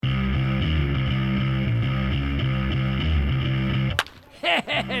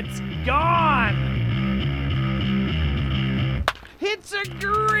It's gone! It's a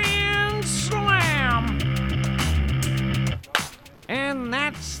grand slam! And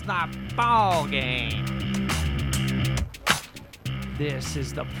that's the ball game. This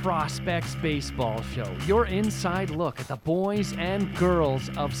is the Prospects Baseball Show, your inside look at the boys and girls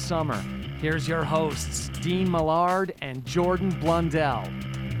of summer. Here's your hosts, Dean Millard and Jordan Blundell.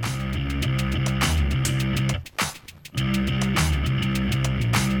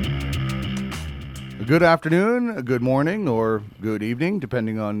 Good afternoon, good morning, or good evening,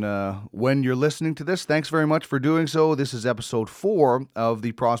 depending on when you're listening to this. Thanks very much for doing so. This is episode 4 of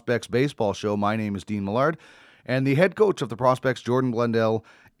the Prospects Baseball Show. My name is Dean Millard, and the head coach of the Prospects, Jordan Blundell,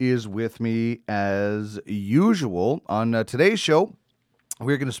 is with me as usual. On today's show,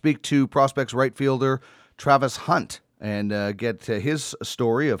 we're going to speak to Prospects right fielder Travis Hunt and get his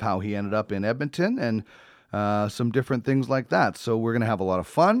story of how he ended up in Edmonton and some different things like that. So we're going to have a lot of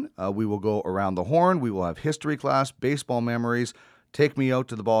fun. We will go around the horn. We will have history class, baseball memories, take me out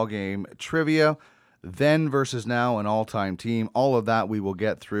to the ball game, trivia, then versus now, an all-time team. All of that we will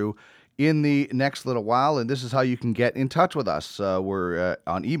get through in the next little while. And this is how you can get in touch with us. We're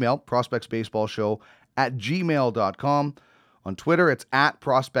on email, prospectsbaseballshow@gmail.com. On Twitter, it's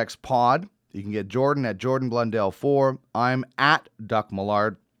 @prospectspod. You can get Jordan at JordanBlundell4. I'm at Duck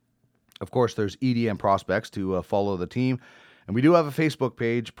Millard. Of course, there's EDM Prospects to follow the team. And we do have a Facebook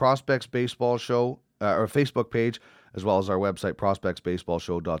page, Prospects Baseball Show, or a Facebook page, as well as our website,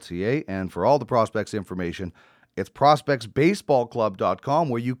 prospectsbaseballshow.ca. And for all the Prospects information, it's prospectsbaseballclub.com,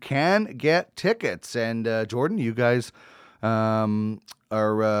 where you can get tickets. And Jordan, you guys have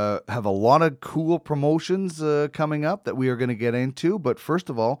a lot of cool promotions coming up that we are going to get into. But first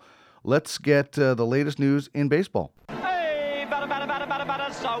of all, let's get the latest news in baseball. Hey,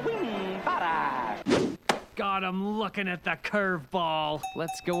 bada, swing, bada. Got him looking at the curveball.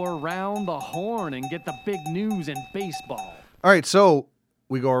 Let's go around the horn and get the big news in baseball. All right, so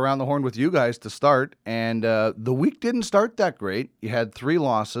we go around the horn with you guys to start, and the week didn't start that great. You had 3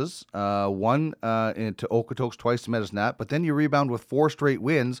 losses, one to Okotoks, twice to Medicine Hat, but then you rebound with 4 straight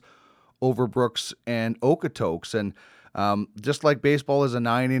wins over Brooks and Okotoks. And just like baseball is a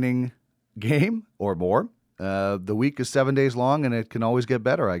 9-inning game or more, the week is 7 days long, and it can always get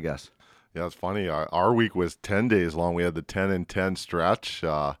better, I guess. Yeah, it's funny. Our week was 10 days long. We had the 10-10 stretch,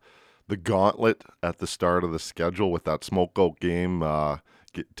 the gauntlet at the start of the schedule with that smokeout game,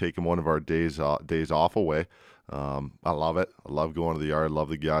 taking one of our days off away. I love it. I love going to the yard. I love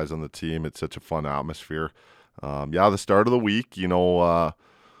the guys on the team. It's such a fun atmosphere. The start of the week, we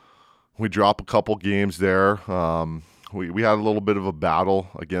drop a couple games there. We had a little bit of a battle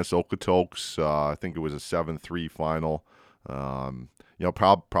against Okotoks. I think it was a 7-3 final.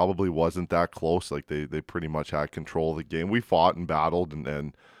 Probably wasn't that close. Like they pretty much had control of the game. We fought and battled,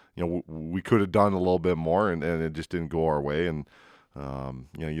 and we could have done a little bit more, and it just didn't go our way. And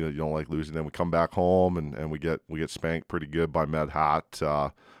you don't like losing. Then we come back home and we get spanked pretty good by Med Hat.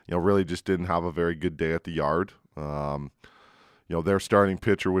 Really just didn't have a very good day at the yard. Their starting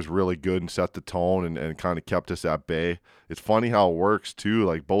pitcher was really good and set the tone and kind of kept us at bay. It's funny how it works too.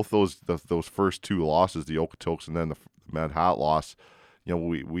 Like both those first 2 losses, the Okotoks and then the Med Hat loss,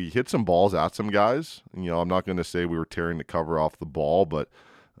 we hit some balls at some guys. I'm not going to say we were tearing the cover off the ball, but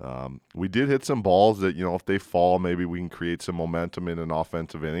we did hit some balls that, if they fall, maybe we can create some momentum in an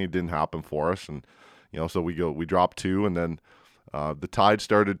offensive inning. It didn't happen for us. And, so we dropped 2, and then the tide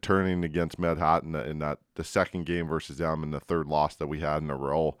started turning against Med Hat in the second game versus them, and the 3rd loss that we had in a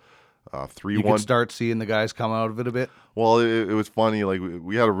row. 3-1. You can start seeing the guys come out of it a bit. Well, it was funny. Like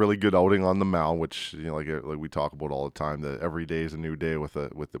we had a really good outing on the mound, which like we talk about all the time. That every day is a new day with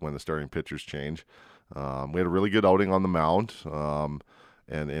when the starting pitchers change. We had a really good outing on the mound,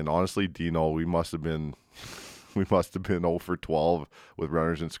 and honestly, Dino, we must have been 0 for 12 with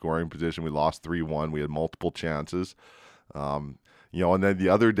runners in scoring position. We lost 3-1. We had multiple chances. And then the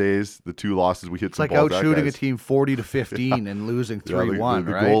other days, the 2 losses, we hit it's some like balls. out shooting a team 40-15 and losing 3-1,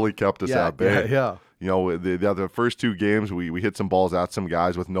 the right? goalie kept us at bay. Yeah. The first 2 games, we hit some balls at some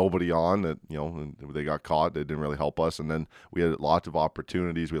guys with nobody on that, and they got caught. They didn't really help us. And then we had lots of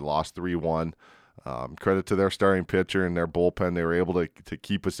opportunities. We lost 3-1. Credit to their starting pitcher and their bullpen. They were able to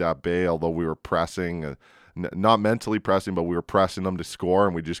keep us at bay, although we were pressing, not mentally pressing, but we were pressing them to score,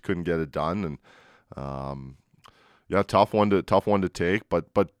 and we just couldn't get it done. And tough one to take, but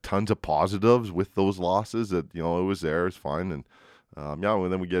tons of positives with those losses. That it was there, it's fine. And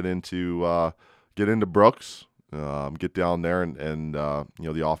and then we get into Brooks, get down there, and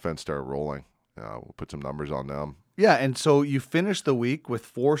the offense started rolling. We'll put some numbers on them. Yeah, and so you finished the week with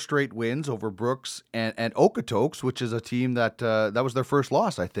 4 straight wins over Brooks and Okotoks, which is a team that that was their first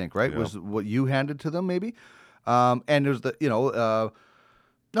loss, I think, right? Yeah. Was what you handed to them, maybe? And it was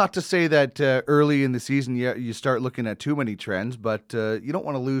not to say that early in the season you start looking at too many trends, but you don't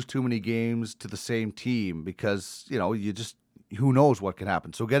want to lose too many games to the same team because, you just, who knows what can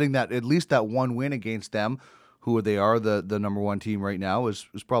happen. So getting that, at least that one win against them, who they are, the number one team right now, is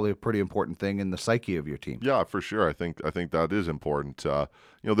probably a pretty important thing in the psyche of your team. Yeah, for sure. I think that is important.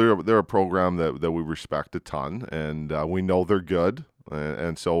 They're a program that we respect a ton, and we know they're good,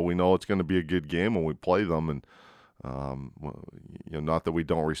 and so we know it's going to be a good game when we play them. And not that we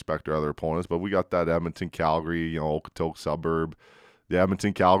don't respect our other opponents, but we got that Edmonton-Calgary, Okotoks suburb, the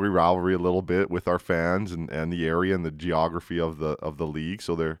Edmonton-Calgary rivalry a little bit with our fans and the area and the geography of the league.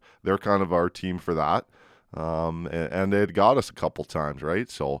 So they're kind of our team for that. And they had got us a couple times, right?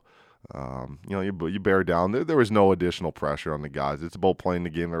 So, you bear down. There was no additional pressure on the guys. It's about playing the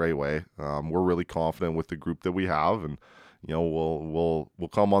game the right way. We're really confident with the group that we have, and we'll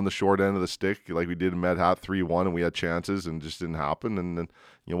come on the short end of the stick like we did in Medhat 3-1, and we had chances and just didn't happen. And then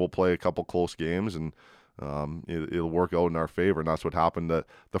we'll play a couple close games and. It'll work out in our favor, and that's what happened.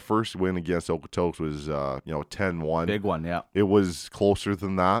 The first win against Okotoks was 10-1. Big one, yeah. It was closer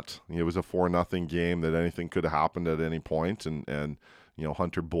than that. It was a 4-0 game that anything could have happened at any point, and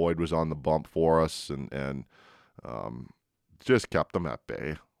Hunter Boyd was on the bump for us, and just kept them at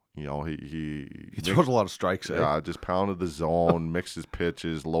bay. He throws a lot of strikes. Yeah, just pounded the zone, mixed his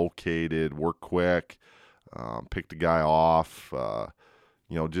pitches, located, worked quick, picked the guy off.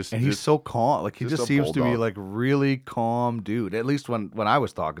 He's so calm. Like, he just seems to be like really calm dude. At least when I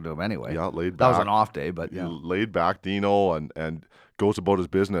was talking to him anyway. Yeah, laid back. That was an off day, but yeah. Laid back Dino and goes about his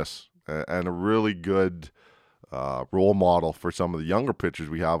business, and a really good role model for some of the younger pitchers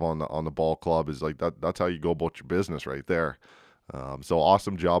we have on the ball club is like that. That's how you go about your business right there. So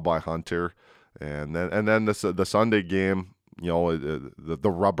awesome job by Hunter. And then the Sunday game,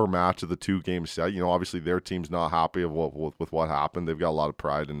 the rubber match of the 2-game set. Obviously their team's not happy with what happened. They've got a lot of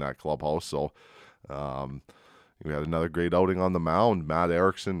pride in that clubhouse. So we had another great outing on the mound. Matt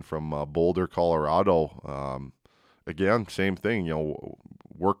Erickson from Boulder, Colorado. Again, same thing.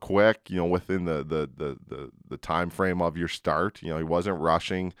 Work quick. Within the time frame of your start. He wasn't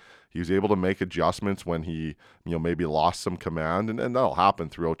rushing. He was able to make adjustments when he, maybe lost some command, and that'll happen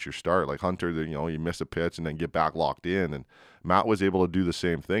throughout your start. Like Hunter, you miss a pitch and then get back locked in, and Matt was able to do the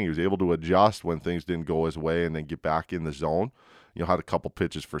same thing. He was able to adjust when things didn't go his way and then get back in the zone. Had a couple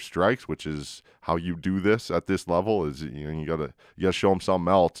pitches for strikes, which is how you do this at this level. Is you gotta show them something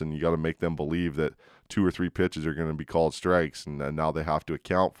else, and you gotta make them believe that 2 or 3 pitches are going to be called strikes, and then now they have to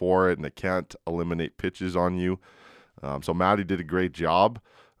account for it, and they can't eliminate pitches on you. So Matty did a great job.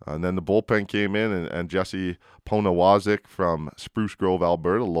 And then the bullpen came in, and Jesse Ponawazik from Spruce Grove,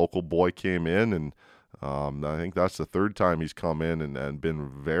 Alberta, local boy, came in, and I think that's the 3rd time he's come in and been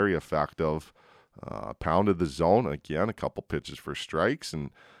very effective. Pounded the zone again, a couple pitches for strikes,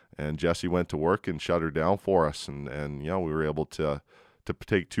 and Jesse went to work and shut her down for us, and we were able to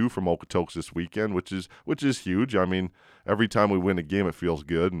take 2 from Okotoks this weekend, which is huge. I mean, every time we win a game, it feels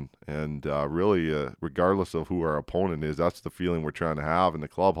good, and really, regardless of who our opponent is, that's the feeling we're trying to have in the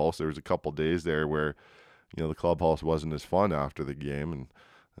clubhouse. There was a couple days there where, the clubhouse wasn't as fun after the game,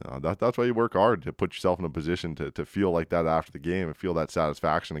 and that's why you work hard to put yourself in a position to feel like that after the game and feel that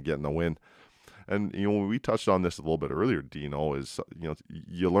satisfaction of getting the win. And, we touched on this a little bit earlier, Dino, is,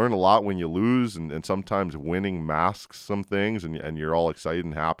 you learn a lot when you lose, and sometimes winning masks some things, and you're all excited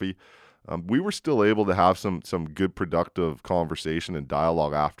and happy. We were still able to have some good productive conversation and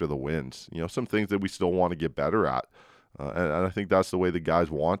dialogue after the wins. Some things that we still want to get better at. And I think that's the way the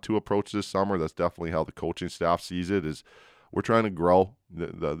guys want to approach this summer. That's definitely how the coaching staff sees it, is we're trying to grow.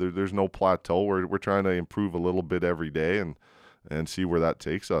 There's no plateau. We're trying to improve a little bit every day and see where that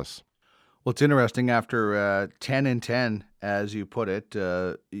takes us. Well, it's interesting. After 10-10, as you put it,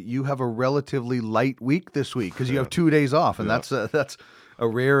 you have a relatively light week this week because you have 2 days off, and that's a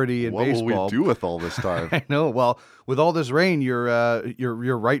rarity in baseball. What will we do with all this time? I know. Well, with all this rain, your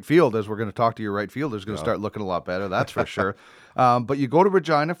right field, as we're going to talk to your right fielder, is going to start looking a lot better. That's for sure. But you go to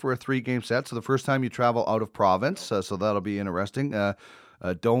Regina for a 3-game set, so the first time you travel out of province, so that'll be interesting.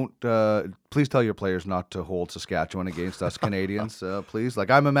 Please tell your players not to hold Saskatchewan against us Canadians, please. Like,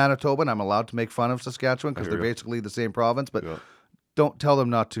 I'm a Manitoban. I'm allowed to make fun of Saskatchewan because they're basically the same province, but don't tell them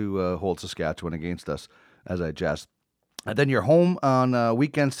not to hold Saskatchewan against us, as I jest. And then you're home on a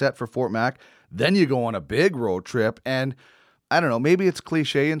weekend set for Fort Mac. Then you go on a big road trip, and I don't know, maybe it's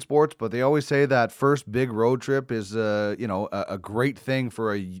cliche in sports, but they always say that first big road trip is, a great thing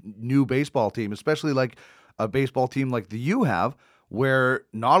for a new baseball team, especially like a baseball team like the U have, where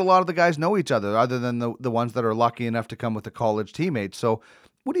not a lot of the guys know each other than the ones that are lucky enough to come with a college teammate. So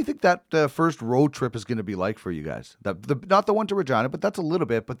what do you think that first road trip is going to be like for you guys? Not the one to Regina, but that's a little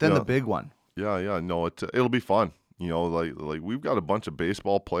bit, but then the big one. Yeah. No, it'll be fun. Like we've got a bunch of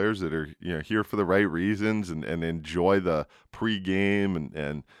baseball players that are here for the right reasons and enjoy the pregame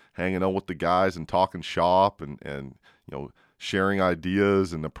and hanging out with the guys and talking shop and sharing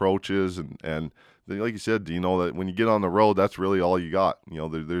ideas and approaches and like you said, that when you get on the road, that's really all you got.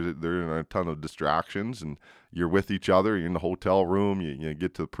 There are a ton of distractions, and you're with each other. You're in the hotel room. You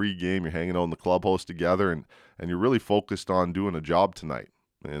get to the pregame. You're hanging out in the clubhouse together, and you're really focused on doing a job tonight.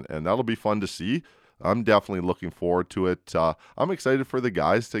 And that'll be fun to see. I'm definitely looking forward to it. I'm excited for the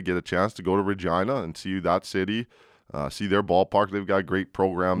guys to get a chance to go to Regina and see that city, see their ballpark. They've got a great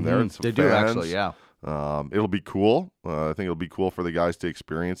program there. And some they fans. do, actually, yeah. It'll be cool. I think it'll be cool for the guys to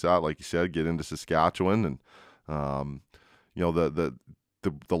experience that. Like you said, get into Saskatchewan. And,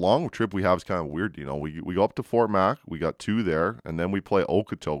 the long trip we have is kind of weird. We go up to Fort Mac. We got 2 there, and then we play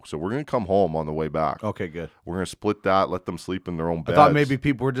Okotoks. So we're going to come home on the way back. Okay, good. We're going to split that, let them sleep in their own beds. I thought maybe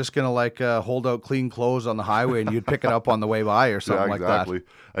people were just going to hold out clean clothes on the highway and you'd pick it up on the way by or something like that.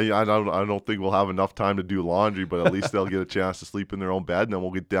 Exactly. I don't think we'll have enough time to do laundry, but at least they'll get a chance to sleep in their own bed, and then we'll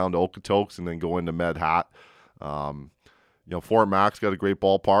get down to Okotoks and then go into Medhat. Fort Mac's got a great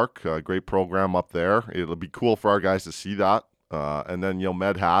ballpark, a great program up there. It'll be cool for our guys to see that. And then,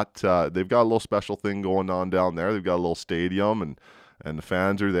 Medhat, they've got a little special thing going on down there. They've got a little stadium, and the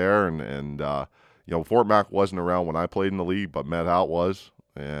fans are there. And Fort Mac wasn't around when I played in the league, but Medhat was.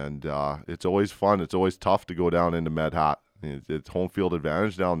 And it's always fun. It's always tough to go down into Medhat. It's home field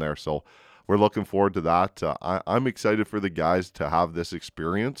advantage down there. So we're looking forward to that. I'm excited for the guys to have this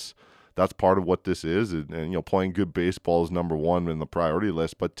experience. That's part of what this is, and playing good baseball is number one in the priority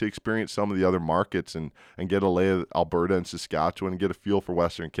list. But to experience some of the other markets and get a lay of Alberta and Saskatchewan and get a feel for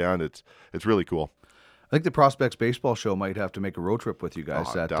Western Canada, it's really cool. I think the Prospects Baseball Show might have to make a road trip with you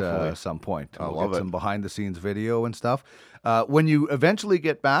guys at some point. I we'll love get it. some behind-the-scenes video and stuff. When you eventually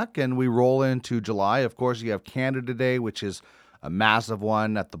get back and we roll into July, of course, you have Canada Day, which is a massive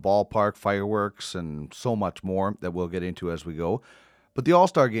one at the ballpark, fireworks, and so much more that we'll get into as we go. But the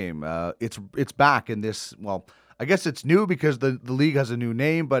All-Star Game, it's back in this, well, I guess it's new because the league has a new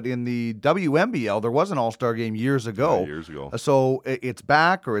name, but in the WNBL, there was an All-Star Game years ago. Yeah, years ago. So it's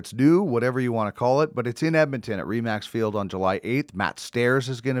back, or it's new, whatever you want to call it, but it's in Edmonton at Remax Field on July 8th. Matt Stairs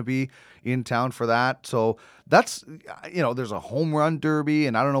is going to be in town for that. So that's, there's a home run derby,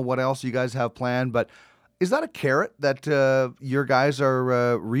 and I don't know what else you guys have planned, but is that a carrot that your guys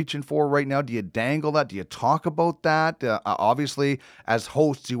are reaching for right now? Do you dangle that? Do you talk about that? Obviously, as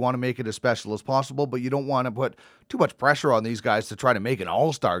hosts, you want to make it as special as possible, but you don't want to put too much pressure on these guys to try to make an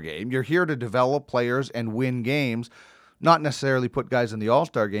all-star game. You're here to develop players and win games, not necessarily put guys in the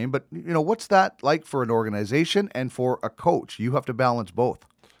all-star game. But, what's that like for an organization and for a coach? You have to balance both.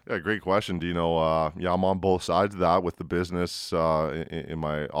 Yeah, great question, Dino. I'm on both sides of that with the business in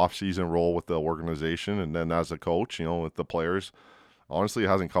my off-season role with the organization, and then as a coach, with the players. Honestly, it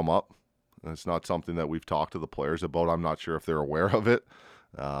hasn't come up. It's not something that we've talked to the players about. I'm not sure if they're aware of it.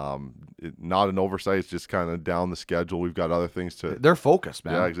 Not an oversight. It's just kind of down the schedule. We've got other things to. They're focused,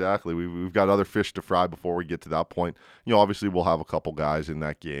 man. Yeah, exactly. We've got other fish to fry before we get to that point. Obviously, we'll have a couple guys in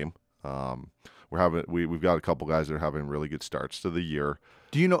that game. We've got a couple guys that are having really good starts to the year.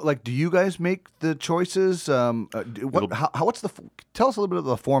 Do you guys make the choices? Tell us a little bit of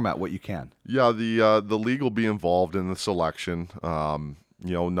the format, what you can. Yeah, the league will be involved in the selection.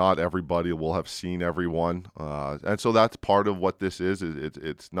 Not everybody will have seen everyone, and so that's part of what this is.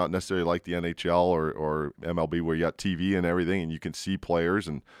 It's not necessarily like the NHL or MLB where you got TV and everything, and you can see players,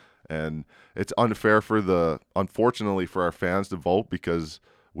 and it's unfair unfortunately for our fans to vote because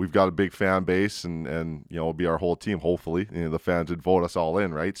we've got a big fan base and it'll be our whole team. Hopefully, the fans would vote us all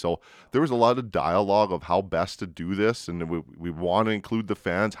in, right? So there was a lot of dialogue of how best to do this, and we want to include the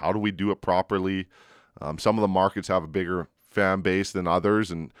fans. How do we do it properly? Some of the markets have a bigger fan base than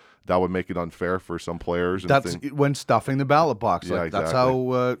others, and that would make it unfair for some players. That's when stuffing the ballot box. Yeah, exactly. That's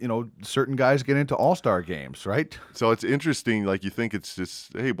how certain guys get into all-star games, right? So it's interesting. Like, you think it's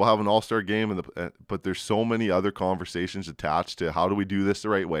just, hey, we'll have an all-star game, but there's so many other conversations attached to how do we do this the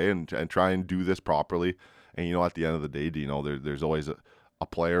right way and try and do this properly. And at the end of the day, there's always a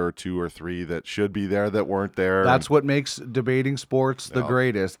player or two or three that should be there that weren't there. That's what makes debating sports the Yeah.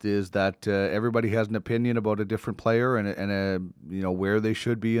 greatest, is that everybody has an opinion about a different player and where they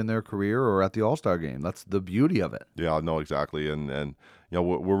should be in their career or at the All-Star game. That's the beauty of it. Yeah, no, exactly. And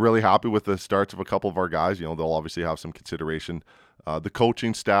we're really happy with the starts of a couple of our guys. They'll obviously have some consideration. The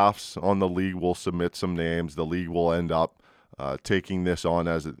coaching staffs on the league will submit some names. The league will end up taking this on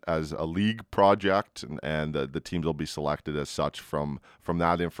as a league project, and the teams will be selected as such from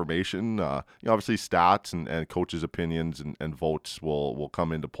that information. Obviously stats and coaches' opinions and votes will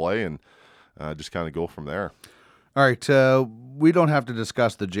come into play, and just kind of go from there. All right, we don't have to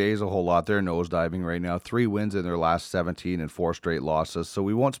discuss the Jays a whole lot. They're nosediving right now. 3 wins in their last 17 and 4 straight losses, so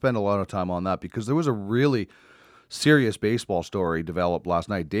we won't spend a lot of time on that because there was a really serious baseball story developed last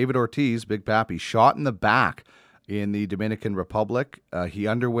night. David Ortiz, Big Papi, shot in the back in the Dominican Republic. He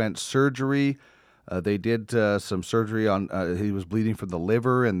underwent surgery. They did some surgery on. He was bleeding from the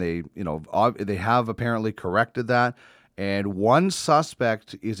liver, and they have apparently corrected that. And one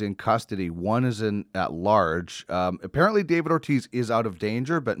suspect is in custody. One is at large. Apparently, David Ortiz is out of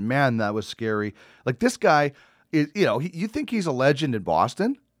danger, but man, that was scary. Like, this guy is, you think he's a legend in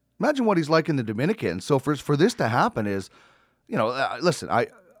Boston? Imagine what he's like in the Dominican. So for this to happen is, listen,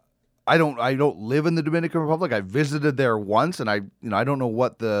 I don't live in the Dominican Republic. I visited there once, and I don't know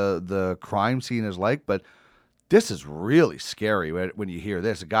what the crime scene is like, but this is really scary when you hear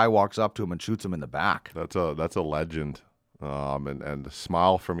this. A guy walks up to him and shoots him in the back. That's a legend, and a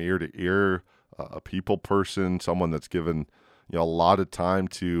smile from ear to ear, a people person, someone that's given a lot of time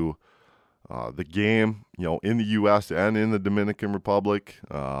to the game, in the U.S. and in the Dominican Republic.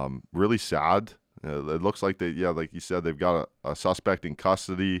 Really sad. It looks like like you said, they've got a suspect in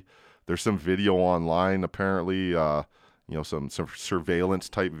custody. There's some video online, apparently, some surveillance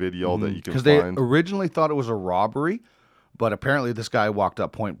type video that you can find. Because they originally thought it was a robbery, but apparently this guy walked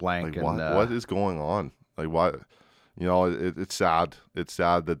up point blank. Like, what is going on? Like, what? It's sad. It's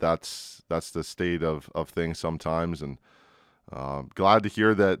sad that's the state of things sometimes, and glad to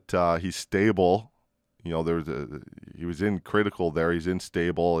hear that he's stable. He was in critical there. He's in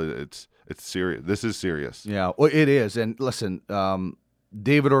stable. It's serious. This is serious. Yeah, well, it is. And listen,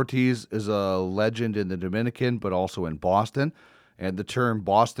 David Ortiz is a legend in the Dominican, but also in Boston. And the term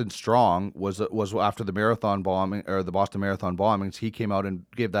 "Boston Strong" was after the marathon bombing, or the Boston Marathon bombings. He came out and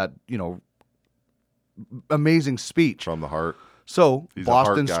gave that amazing speech From the heart. So He's a heart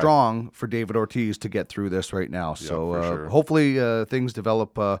Boston guy. Strong for David Ortiz to get through this right now. So for sure. hopefully things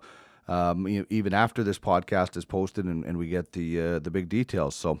develop even after this podcast is posted and we get the big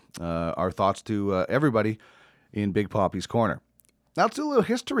details. So our thoughts to everybody in Big Papi's Corner. Now let's do a little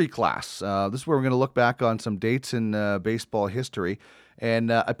history class. This is where we're going to look back on some dates in baseball history.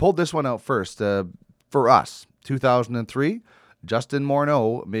 And I pulled this one out first. For us, 2003, Justin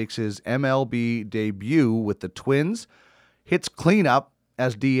Morneau makes his MLB debut with the Twins, hits cleanup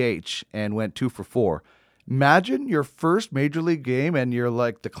as DH, and went 2 for 4. Imagine your first major league game and you're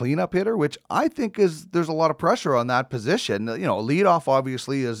like the cleanup hitter, which I think there's a lot of pressure on that position. Leadoff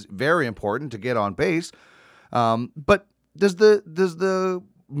obviously is very important to get on base. But does the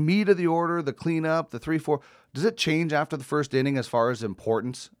meat of the order, the cleanup, the 3-4, does it change after the first inning as far as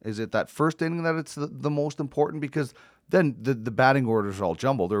importance? Is it that first inning that it's the most important? Because then the batting orders are all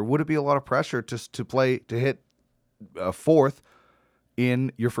jumbled. Or would it be a lot of pressure to hit fourth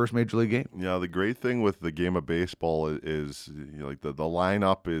in your first major league game? Yeah, the great thing with the game of baseball is like the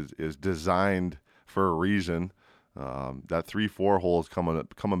lineup is designed for a reason. That 3-4 hole is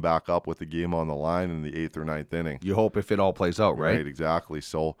coming back up with the game on the line in the 8th or 9th inning. You hope if it all plays out, right? Exactly.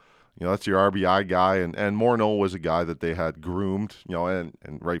 So, that's your RBI guy, and Morneau was a guy that they had groomed, and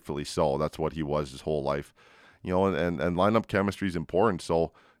rightfully so. That's what he was his whole life, and lineup chemistry is important.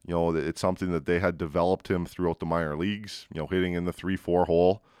 So, it's something that they had developed him throughout the minor leagues, hitting in the 3-4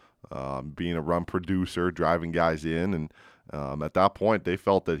 hole, being a run producer, driving guys in. And at that point, they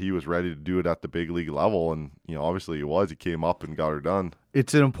felt that he was ready to do it at the big league level. And, obviously he was. He came up and got her done.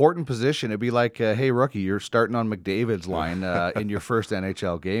 It's an important position. It'd be like, hey, rookie, you're starting on McDavid's line in your first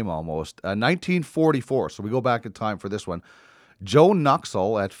NHL game almost. 1944, so we go back in time for this one. Joe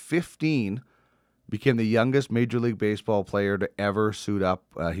Nuxhall, at 15, became the youngest Major League Baseball player to ever suit up.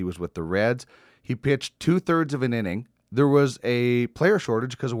 He was with the Reds. He pitched 2/3 of an inning. There was a player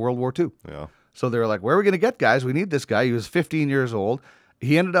shortage because of World War II. Yeah. So they were like, where are we going to get guys? We need this guy. He was 15 years old.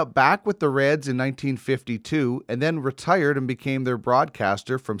 He ended up back with the Reds in 1952 and then retired and became their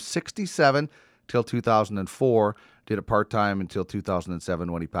broadcaster from 1967 till 2004. did it part-time until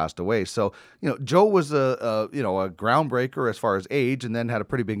 2007 when he passed away. So, Joe was a groundbreaker as far as age, and then had a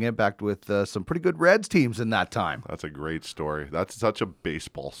pretty big impact with some pretty good Reds teams in that time. That's a great story. That's such a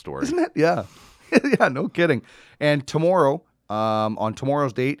baseball story. Isn't it? Yeah. Yeah, no kidding. And tomorrow, on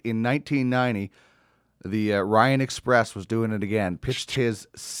tomorrow's date in 1990, the Ryan Express was doing it again. Pitched his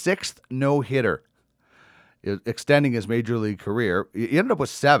 6th no-hitter, extending his major league career. He ended up with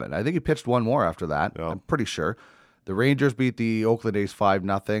 7. I think he pitched one more after that. Yeah. I'm pretty sure. The Rangers beat the Oakland A's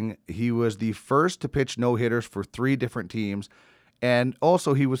 5-0. He was the first to pitch no-hitters for 3 different teams, and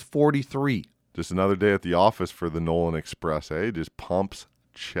also he was 43. Just another day at the office for the Nolan Express, eh? Just pumps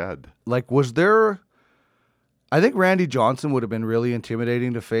ched. Like, was there... I think Randy Johnson would have been really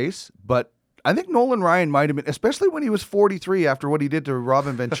intimidating to face, but I think Nolan Ryan might have been, especially when he was 43 after what he did to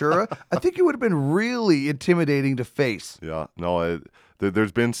Robin Ventura. I think he would have been really intimidating to face. Yeah. No,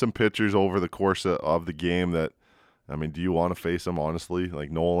 there's been some pitchers over the course of the game that, I mean, do you want to face them, honestly?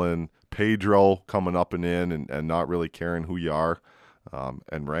 Like Nolan, Pedro coming up and in and not really caring who you are.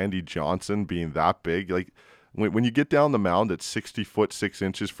 And Randy Johnson being that big. Like, when you get down the mound at 60 foot 6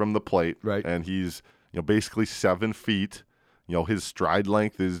 inches from the plate, right, and he's basically 7 feet, his stride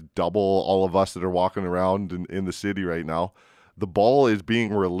length is double all of us that are walking around in the city right now. The ball is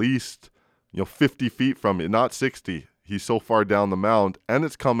being released 50 feet from it, not 60. He's so far down the mound, and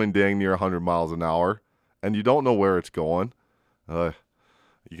it's coming dang near 100 miles an hour. And you don't know where it's going. You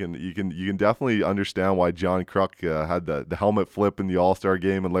can definitely understand why John Kruk had the helmet flip in the All-Star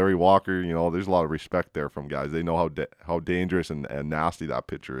game, and Larry Walker. There's a lot of respect there from guys. They know how dangerous and nasty that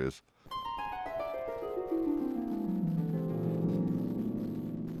pitcher is.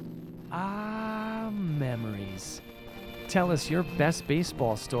 Memories. Tell us your best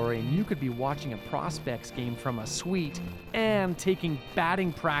baseball story, and you could be watching a prospects game from a suite and taking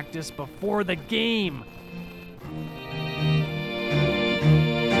batting practice before the game.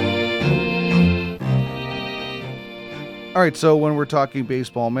 All right, so when we're talking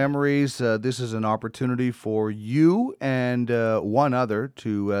baseball memories, this is an opportunity for you and one other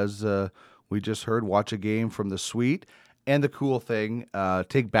to, as we just heard, watch a game from the suite. And the cool thing,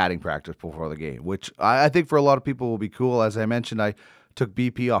 take batting practice before the game, which I think for a lot of people will be cool. As I mentioned, I took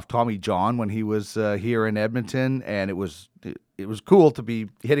BP off Tommy John when he was here in Edmonton, and it was cool to be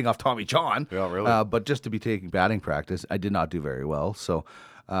hitting off Tommy John. Yeah, really. But just to be taking batting practice, I did not do very well. So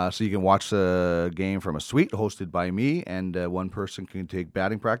you can watch the game from a suite hosted by me, and one person can take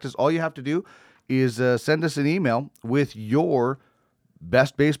batting practice. All you have to do is send us an email with your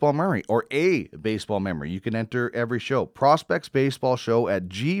best baseball memory or a baseball memory. You can enter every show.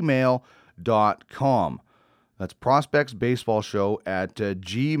 prospectsbaseballshow@gmail.com. That's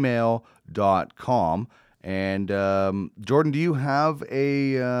prospectsbaseballshow@gmail.com. And Jordan, do you have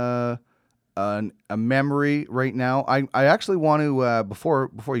a memory right now? I actually want to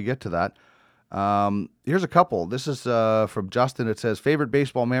before you get to that. Here's a couple. This is from Justin. It says, favorite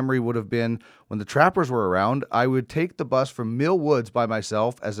baseball memory would have been when the Trappers were around. I would take the bus from Mill Woods by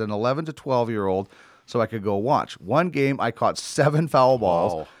myself as an 11 to 12-year-old so I could go watch. One game, I caught 7 foul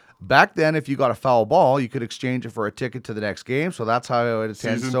balls. Wow. Back then, if you got a foul ball, you could exchange it for a ticket to the next game. So that's how I would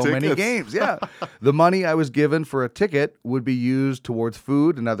attend Season so tickets. many games. Yeah. The money I was given for a ticket would be used towards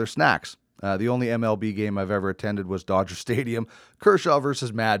food and other snacks. The only MLB game I've ever attended was Dodger Stadium, Kershaw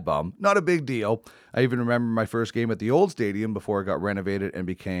versus Mad Bum. Not a big deal. I even remember my first game at the old stadium before it got renovated and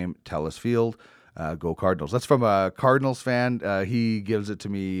became Telus Field. Go Cardinals. That's from a Cardinals fan. He gives it to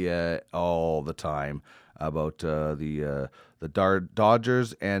me all the time about the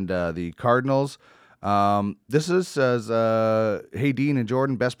Dodgers and the Cardinals. This says, hey, Dean and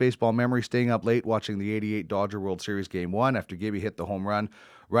Jordan, best baseball memory, staying up late watching the 88 Dodger World Series Game 1 after Gibby hit the home run.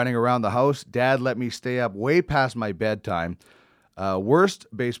 Running around the house, Dad let me stay up way past my bedtime. Worst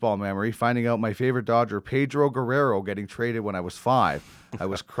baseball memory, finding out my favorite Dodger, Pedro Guerrero, getting traded when I was 5. I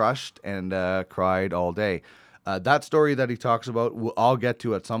was crushed and cried all day. That story that he talks about, I'll get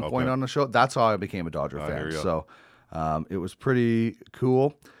to at some point on the show. That's how I became a Dodger fan. So it was pretty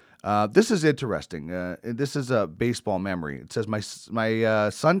cool. This is interesting. This is a baseball memory. It says, my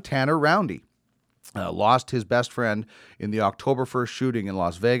son Tanner Roundy lost his best friend in the October 1st shooting in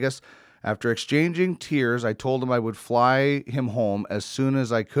Las Vegas. After exchanging tears, I told him I would fly him home as soon as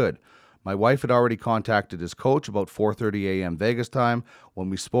I could. My wife had already contacted his coach about 4:30 a.m. Vegas time. When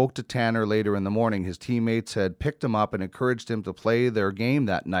we spoke to Tanner later in the morning, his teammates had picked him up and encouraged him to play their game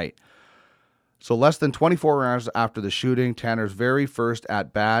that night. So less than 24 hours after the shooting, Tanner's very first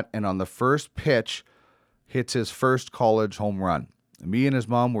at-bat, and on the first pitch, hits his first college home run. Me and his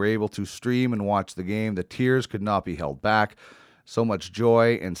mom were able to stream and watch the game. The tears could not be held back. So much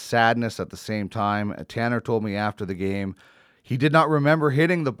joy and sadness at the same time. Tanner told me after the game he did not remember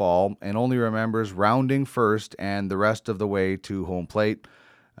hitting the ball and only remembers rounding first and the rest of the way to home plate.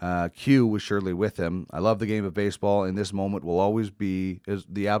 Q was surely with him. I love the game of baseball, and this moment will always be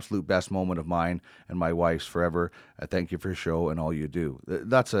the absolute best moment of mine and my wife's forever. Thank you for your show and all you do.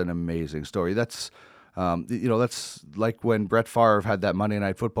 That's an amazing story. That's that's like when Brett Favre had that Monday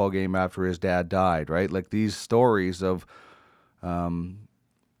Night Football game after his dad died, right? Like these stories of,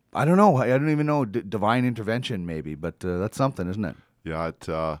 I don't know. I don't even know, divine intervention maybe, but that's something, isn't it? Yeah,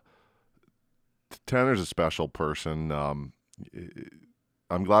 Tanner's a special person.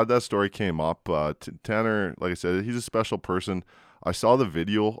 I'm glad that story came up. Tanner, like I said, he's a special person. I saw the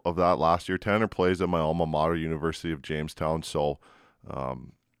video of that last year. Tanner plays at my alma mater, University of Jamestown, so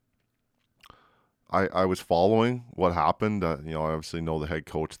I was following what happened. I obviously know the head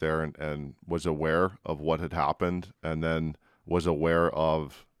coach there and was aware of what had happened, and then was aware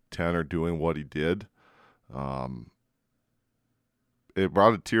of Tanner doing what he did. It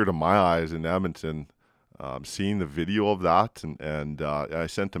brought a tear to my eyes in Edmonton, seeing the video of that, and I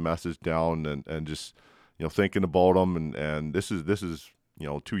sent a message down and just thinking about him, and this is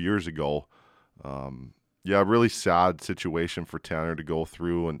 2 years ago. Really sad situation for Tanner to go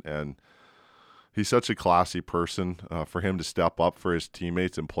through, and he's such a classy person. For him to step up for his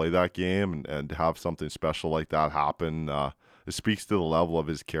teammates and play that game and to have something special like that happen, it speaks to the level of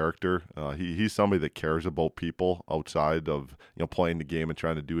his character. He's somebody that cares about people outside of playing the game and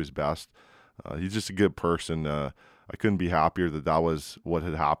trying to do his best. He's just a good person. I couldn't be happier that was what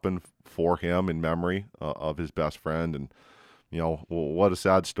had happened for him in memory of his best friend. And what a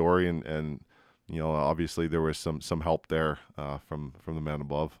sad story. And obviously there was some help there from the man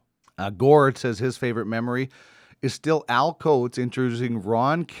above. Gord says his favorite memory is still Al Coates introducing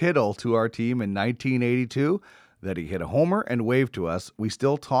Ron Kittle to our team in 1982, that he hit a homer and waved to us. We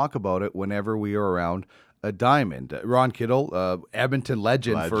still talk about it whenever we are around a diamond. Ron Kittle, Edmonton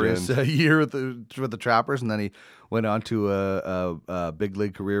legend for his year with the Trappers, and then he went on to a big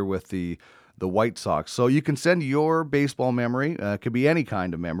league career with the White Sox. So you can send your baseball memory, could be any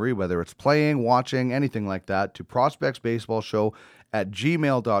kind of memory, whether it's playing, watching, anything like that, to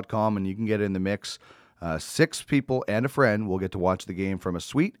prospectsbaseballshow@gmail.com, and you can get in the mix. 6 people and a friend will get to watch the game from a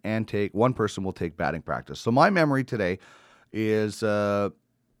suite, and one person will take batting practice. So my memory today is, and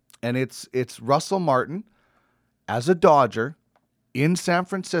it's Russell Martin as a Dodger in San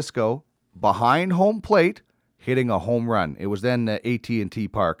Francisco behind home plate hitting a home run. It was then AT&T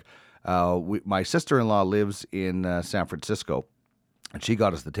Park. My sister-in-law lives in San Francisco, and she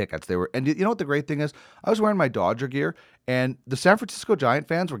got us the tickets. And you know what the great thing is? I was wearing my Dodger gear, and the San Francisco Giant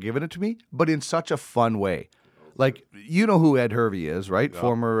fans were giving it to me, but in such a fun way. Like, you know who Ed Hervey is, right? Yeah.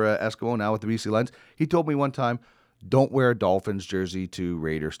 Former Eskimo, now with the BC Lions. He told me one time, don't wear a Dolphins jersey to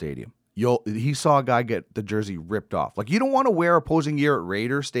Raider Stadium. He saw a guy get the jersey ripped off. Like, you don't want to wear opposing gear at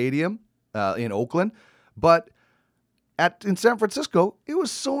Raider Stadium in Oakland, but in San Francisco, it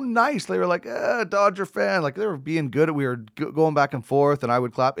was so nice. They were like, Dodger fan. Like, they were being good. We were going back and forth, and I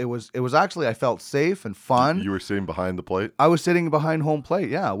would clap. It was actually, I felt safe and fun. You were sitting behind the plate? I was sitting behind home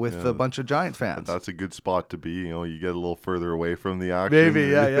plate, with a bunch of Giant fans. That's a good spot to be. You get a little further away from the action. Maybe,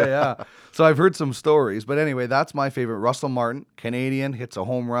 yeah. So I've heard some stories. But anyway, that's my favorite. Russell Martin, Canadian, hits a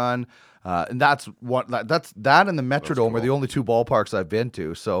home run. And that and the Metrodome are the only 2 ballparks I've been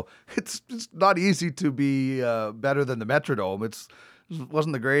to. So it's not easy to be better than the Metrodome. It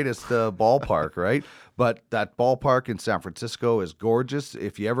wasn't the greatest ballpark, right? But that ballpark in San Francisco is gorgeous.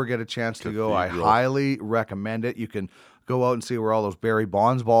 If you ever get a chance to go, I highly recommend it. You can go out and see where all those Barry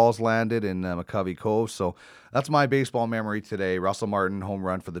Bonds balls landed in McCovey Cove. So that's my baseball memory today. Russell Martin, home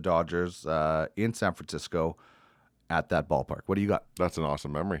run for the Dodgers in San Francisco at that ballpark. What do you got? That's an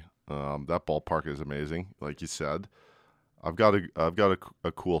awesome memory. That ballpark is amazing, like you said. I've got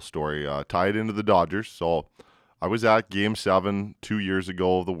a cool story tied into the Dodgers. So I was at Game 7 2 years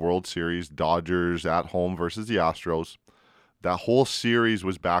ago of the World Series, Dodgers at home versus the Astros. That whole series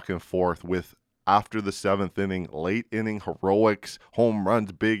was back and forth with, after the 7th inning, late inning heroics, home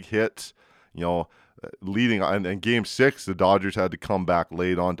runs, big hits, leading. And Game 6, the Dodgers had to come back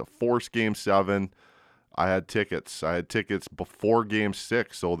late on to force Game 7. I had tickets before Game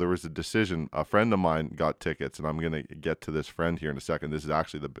 6, so there was a decision. A friend of mine got tickets, and I'm going to get to this friend here in a second. This is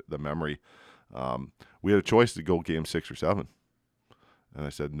actually the memory. We had a choice to go Game 6 or 7. And I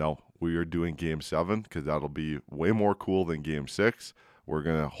said, no, we are doing Game 7 because that'll be way more cool than Game 6. We're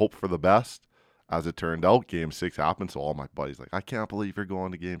going to hope for the best. As it turned out, Game 6 happened, so all my buddies like, I can't believe you're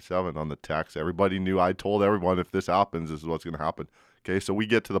going to Game 7 on the text. Everybody knew. I told everyone, if this happens, this is what's going to happen. Okay, so we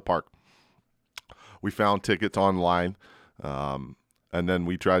get to the park. We found tickets online. And then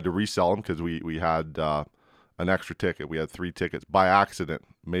we tried to resell them because we had an extra ticket. We had 3 tickets by accident.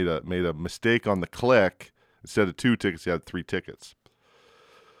 Made a mistake on the click. Instead of 2 tickets, you had 3 tickets.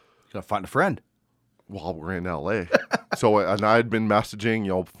 You gotta find a friend. While we're in LA. So, and I had been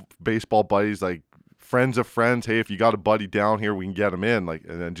messaging, baseball buddies, like friends of friends. Hey, if you got a buddy down here, we can get him in. Like,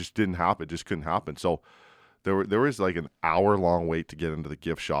 and it just didn't happen. It just couldn't happen. So there was like an hour-long wait to get into the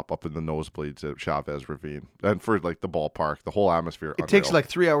gift shop up in the nosebleeds at Chavez Ravine. And for like the ballpark, the whole atmosphere. It takes like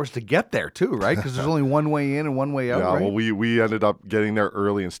 3 hours to get there too, right? Because there's only one way in and one way out, yeah, right? well, we ended up getting there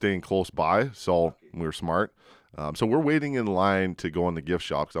early and staying close by. So we were smart. So we're waiting in line to go in the gift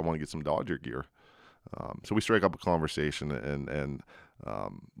shop because I want to get some Dodger gear. So we strike up a conversation, and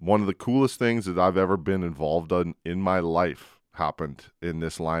one of the coolest things that I've ever been involved in my life happened in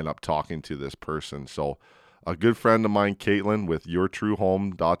this lineup talking to this person. So a good friend of mine, Caitlin, with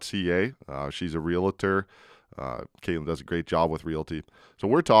yourtruehome.ca. She's a realtor. Caitlin does a great job with realty. So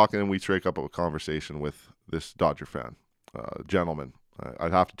we're talking, and we strike up a conversation with this Dodger fan, gentleman.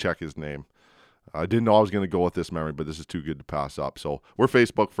 I'd have to check his name. I didn't know I was going to go with this memory, but this is too good to pass up. So we're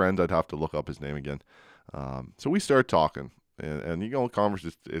Facebook friends. I'd have to look up his name again. So we start talking, and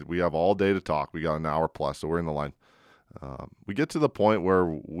conversations. We have all day to talk. We got an hour plus, so we're in the line. We get to the point where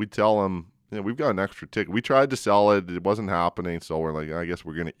we tell him, we've got an extra ticket. We tried to sell it. It wasn't happening, so we're like, I guess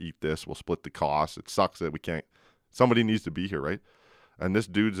we're going to eat this. We'll split the cost. It sucks that we can't. Somebody needs to be here, right? And this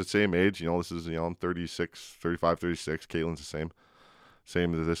dude's the same age. This is, I'm 36, 35, 36. Caitlin's the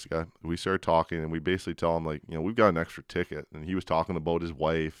same as this guy. We started talking, and we basically tell him, like, we've got an extra ticket. And he was talking about his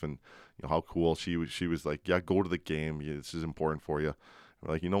wife and how cool she was. She was like, yeah, go to the game. Yeah, this is important for you.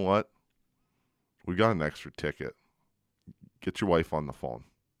 We're like, you know what? We got an extra ticket. Get your wife on the phone.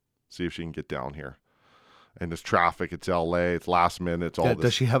 See if she can get down here. And it's traffic. It's LA. It's last minute. It's all this.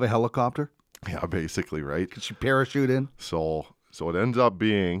 Does she have a helicopter? Yeah, basically, right? Could she parachute in? So it ends up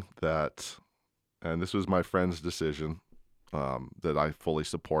being that, and this was my friend's decision, that I fully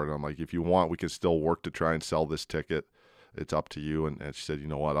supported. I'm like, if you want, we can still work to try and sell this ticket. It's up to you. And she said, you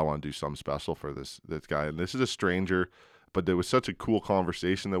know what? I want to do something special for this guy. And this is a stranger, but there was such a cool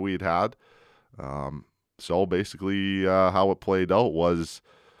conversation that we had. So basically, how it played out was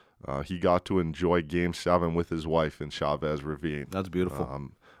he got to enjoy Game 7 with his wife in Chavez Ravine. That's beautiful.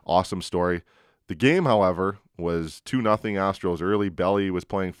 Awesome story. The game, however, was 2-0 Astros early. Belly was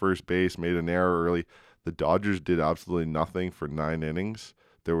playing first base, made an error early. The Dodgers did absolutely nothing for 9 innings.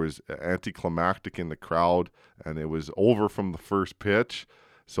 There was anticlimactic in the crowd, and it was over from the first pitch.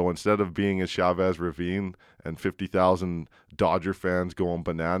 So instead of being in Chavez Ravine and 50,000 Dodger fans going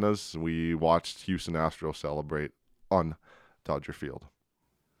bananas, we watched Houston Astros celebrate on Dodger Field.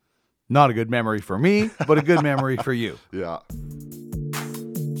 Not a good memory for me, but a good memory for you. Yeah.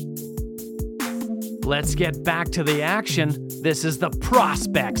 Let's get back to the action. This is the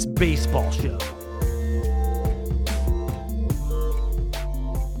Prospects Baseball Show.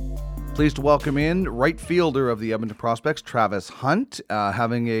 Pleased to welcome in right fielder of the Edmonton Prospects, Travis Hunt,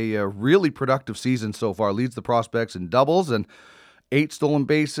 having a really productive season so far. Leads the Prospects in doubles and 8 stolen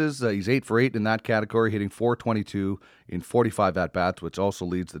bases. He's 8 for 8 in that category, hitting .422 in 45 at-bats, which also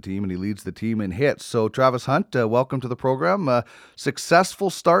leads the team, and he leads the team in hits. So, Travis Hunt, welcome to the program. Successful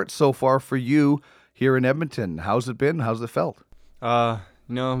start so far for you here in Edmonton. How's it been? How's it felt? I've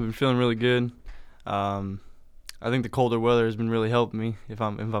been feeling really good. I think the colder weather has been really helping me. If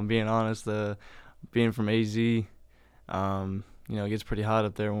I'm being honest, being from AZ, it gets pretty hot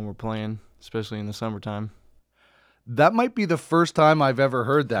up there when we're playing, especially in the summertime. That might be the first time I've ever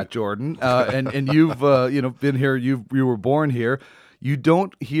heard that, Jordan. And you've been here. You were born here. You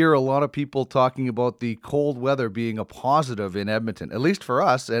don't hear a lot of people talking about the cold weather being a positive in Edmonton, at least for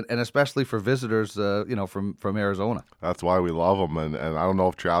us, and especially for visitors, from Arizona. That's why we love him. And I don't know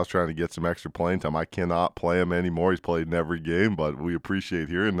if Trav's trying to get some extra playing time. I cannot play him anymore. He's played in every game, but we appreciate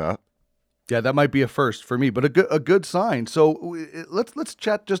hearing that. Yeah, that might be a first for me, but a good sign. So let's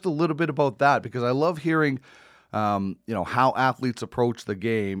chat just a little bit about that, because I love hearing how athletes approach the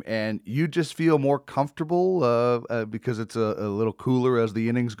game, and you just feel more comfortable because it's a little cooler as the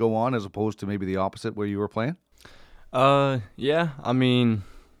innings go on, as opposed to maybe the opposite where you were playing. Yeah. I mean,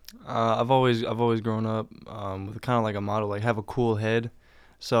 I've always grown up with kind of like a motto, like have a cool head.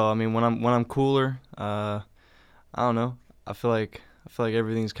 So I mean, when I'm cooler, I don't know. I feel like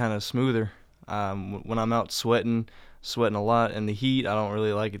everything's kind of smoother. When I'm out sweating a lot in the heat, I don't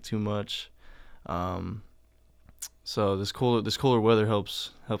really like it too much. So this cooler weather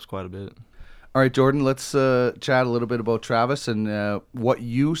helps quite a bit. All right, Jordan, let's chat a little bit about Travis and what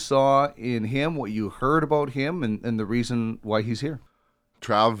you saw in him, what you heard about him, and the reason why he's here.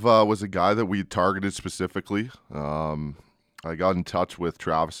 Trav was a guy that we targeted specifically. I got in touch with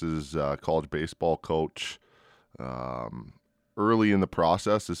Travis's college baseball coach early in the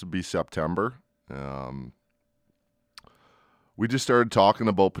process. This would be September. We just started talking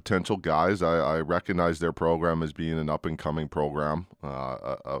about potential guys. I recognize their program as being an up-and-coming program,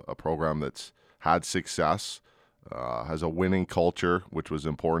 a program that's had success, has a winning culture, which was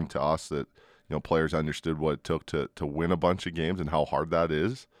important to us, that players understood what it took to win a bunch of games and how hard that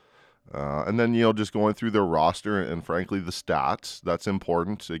is. And then just going through their roster and frankly the stats, that's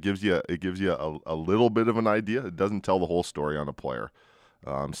important. It gives you a little bit of an idea. It doesn't tell the whole story on a player.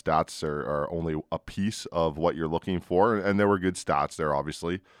 Stats are only a piece of what you're looking for, and there were good stats there,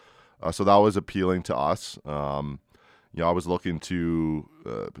 obviously. So that was appealing to us. I was looking to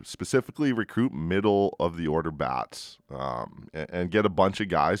specifically recruit middle of the order bats and get a bunch of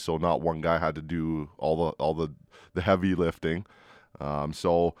guys, so not one guy had to do all the heavy lifting.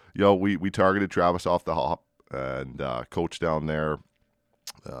 So we targeted Travis off the hop, and coach down there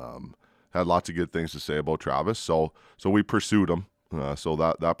had lots of good things to say about Travis. So we pursued him. So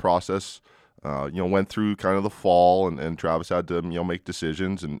that process, went through kind of the fall, and Travis had to, make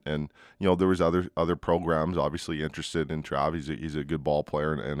decisions, and there was other programs obviously interested in Travis. He's a good ball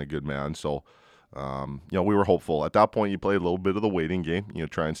player and a good man. So, we were hopeful. At that point, you play a little bit of the waiting game,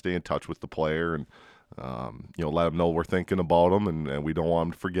 try and stay in touch with the player and, let him know we're thinking about him and we don't want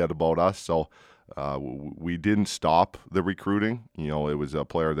him to forget about us. So, we didn't stop the recruiting. It was a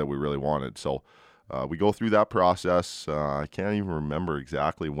player that we really wanted. So, we go through that process. I can't even remember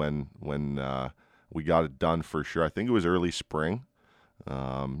exactly when we got it done for sure. I think it was early spring.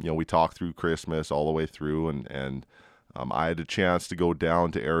 We talked through Christmas all the way through, and I had a chance to go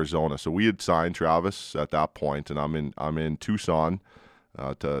down to Arizona. So we had signed Travis at that point, and I'm in Tucson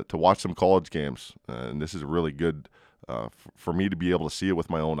to watch some college games. And this is really good for me to be able to see it with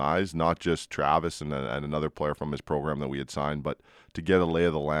my own eyes, not just Travis and another player from his program that we had signed, but to get a lay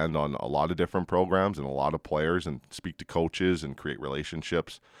of the land on a lot of different programs and a lot of players and speak to coaches and create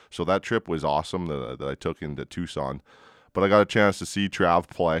relationships. So that trip was awesome that I took into Tucson. But I got a chance to see Trav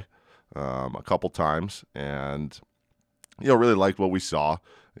play a couple times and, really liked what we saw.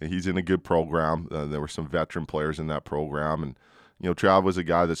 He's in a good program. There were some veteran players in that program. And, Trav was a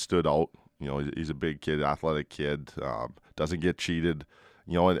guy that stood out. He's a big kid, athletic kid, doesn't get cheated,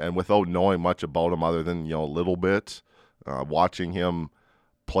 and without knowing much about him other than, a little bit, watching him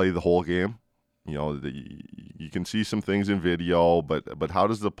play the whole game, you can see some things in video, but how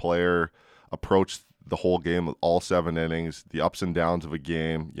does the player approach the whole game, all 7 innings, the ups and downs of a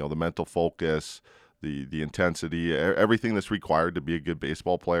game, the mental focus, the intensity, everything that's required to be a good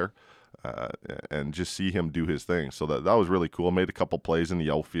baseball player, and just see him do his thing. So that was really cool. Made a couple plays in the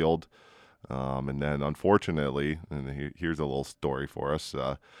outfield. And then, unfortunately, and here's a little story for us,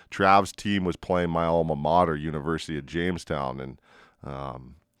 Trav's team was playing my alma mater, University of Jamestown,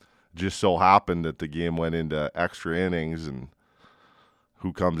 and just so happened that the game went into extra innings, and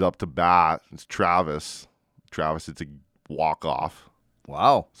who comes up to bat? It's Travis. Travis, it's a walk-off.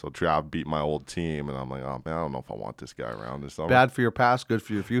 Wow. So Trav beat my old team, and I'm like, oh, man, I don't know if I want this guy around this summer. Bad for your past, good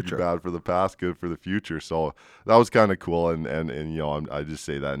for your future. Bad for the past, good for the future. So that was kind of cool, and I just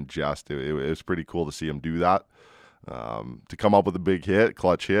say that in jest. It was pretty cool to see him do that, to come up with a big hit,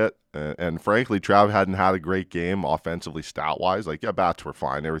 clutch hit, and frankly, Trav hadn't had a great game offensively, stat-wise. Like, yeah, bats were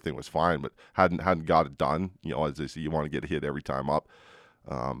fine, everything was fine, but hadn't got it done. As they say, you want to get a hit every time up,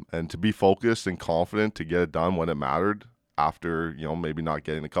 and to be focused and confident to get it done when it mattered. After, maybe not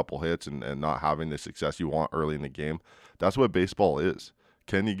getting a couple hits and not having the success you want early in the game. That's what baseball is.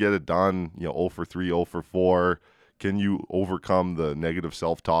 Can you get it done, 0 for 3, 0 for 4? Can you overcome the negative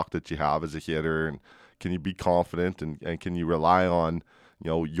self-talk that you have as a hitter? And can you be confident? And can you rely on,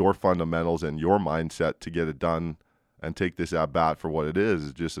 your fundamentals and your mindset to get it done and take this at-bat for what it is?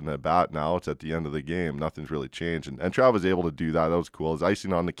 It's just an at-bat now. It's at the end of the game. Nothing's really changed. And Trav was able to do that. That was cool. It was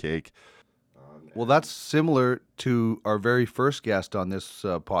icing on the cake. Well, that's similar to our very first guest on this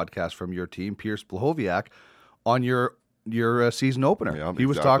podcast from your team, Pierce Blahoviak, on your season opener. Yep, he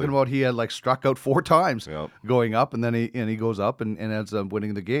was exactly. talking about he had struck out 4 times Yep. going up, and then he goes up and ends up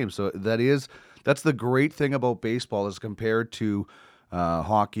winning the game. So that's the great thing about baseball as compared to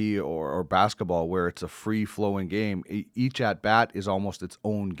hockey or basketball, where it's a free-flowing game. Each at-bat is almost its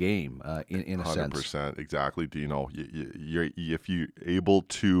own game in a 100%, sense. 100%, exactly. If you're able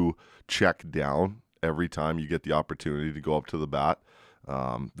to check down every time you get the opportunity to go up to the bat,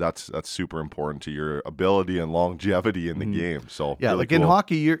 that's super important to your ability and longevity in the game. So yeah, really like cool. in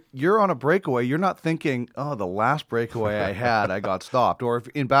hockey, you're on a breakaway. You're not thinking, oh, the last breakaway I had, I got stopped. Or if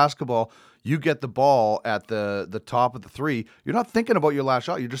in basketball, you get the ball at the top of the three, you're not thinking about your last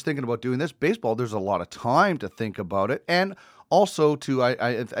shot. You're just thinking about doing this. Baseball, there's a lot of time to think about it, and also to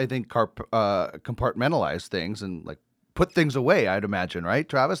I think compartmentalize things and like put things away. I'd imagine, right,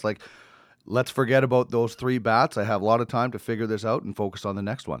 Travis? Like, let's forget about those 3 bats. I have a lot of time to figure this out and focus on the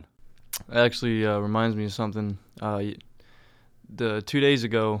next one. It actually reminds me of something. The 2 days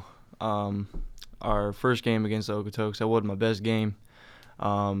ago, our first game against the Okotoks, that wasn't my best game.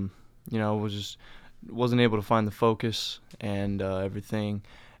 Wasn't able to find the focus and everything.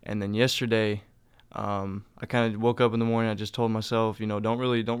 And then yesterday, I kind of woke up in the morning. I just told myself, don't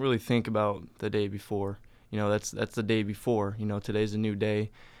really think about the day before. That's the day before. Today's a new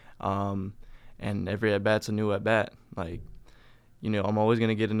day, and every at bat's a new at bat. Like, I'm always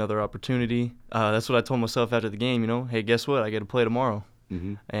gonna get another opportunity. That's what I told myself after the game. Hey, guess what? I get to play tomorrow,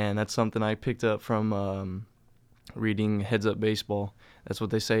 and that's something I picked up from reading Heads Up Baseball. That's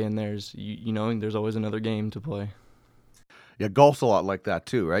what they say in theirs. There's always another game to play. Yeah, golf's a lot like that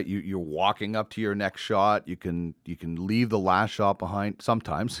too, right? You're walking up to your next shot. You can leave the last shot behind.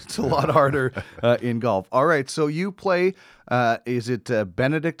 Sometimes it's a lot harder in golf. All right, so you play. Is it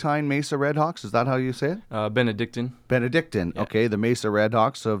Benedictine Mesa Redhawks? Is that how you say it? Benedictine. Benedictine. Yeah. Okay, the Mesa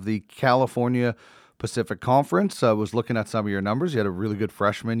Redhawks of the California Pacific Conference. I was looking at some of your numbers. You had a really good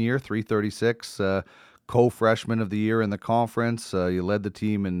freshman year, 336. Co-freshman of the year in the conference. You led the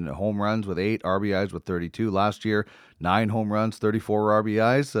team in home runs with 8, RBIs with 32 last year, 9 home runs, 34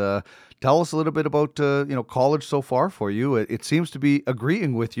 RBIs. Tell us a little bit about college so far for you. It seems to be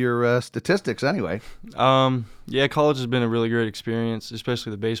agreeing with your statistics anyway. Yeah, college has been a really great experience,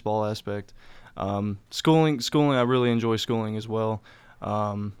 especially the baseball aspect. Schooling, I really enjoy schooling as well.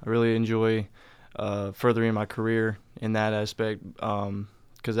 I really enjoy furthering my career in that aspect.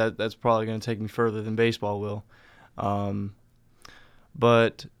 Because that's probably going to take me further than baseball will.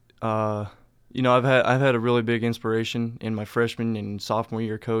 But I've had a really big inspiration in my freshman and sophomore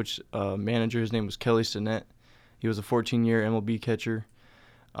year coach, manager. His name was Kelly Stinnett. He was a 14-year MLB catcher.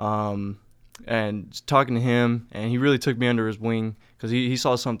 And talking to him, and he really took me under his wing because he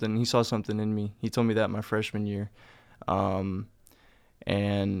saw something. He saw something in me. He told me that my freshman year, and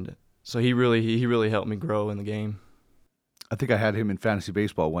so he really helped me grow in the game. I think I had him in fantasy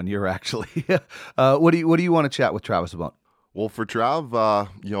baseball one year, actually. What do you want to chat with Travis about? Well, for Trav,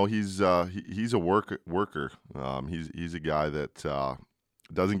 he's a worker. He's a guy that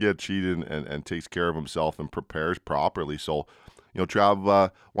doesn't get cheated and takes care of himself and prepares properly. So,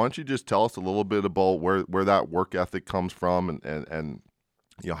 Trav, why don't you just tell us a little bit about where that work ethic comes from and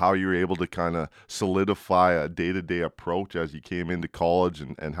how you were able to kind of solidify a day-to-day approach as you came into college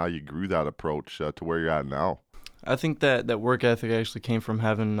and how you grew that approach to where you're at now. I think that work ethic actually came from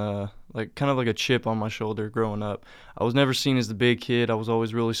having kind of a chip on my shoulder growing up. I was never seen as the big kid. I was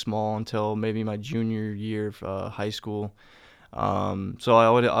always really small until maybe my junior year of high school. So I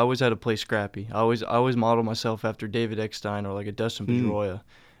always had to play scrappy. I always modeled myself after David Eckstein or like a Dustin Pedroia.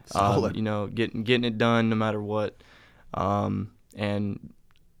 Getting it done no matter what. And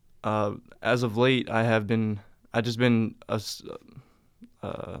as of late, I've just been a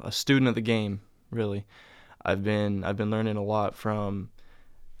student of the game, really. I've been learning a lot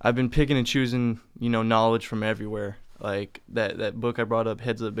I've been picking and choosing, knowledge from everywhere. Like that book I brought up,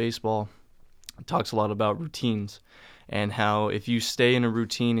 Heads Up Baseball, talks a lot about routines and how if you stay in a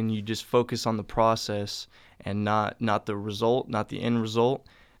routine and you just focus on the process and not the result, not the end result,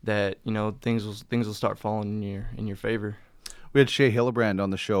 that things will start falling in your favor. We had Shea Hillebrand on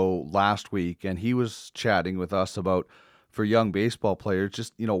the show last week, and he was chatting with us about, for young baseball players,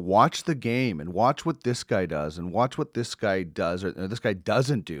 just, watch the game and watch what this guy does and watch what this guy does or this guy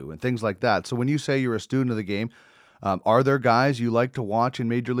doesn't do and things like that. So when you say you're a student of the game, are there guys you like to watch in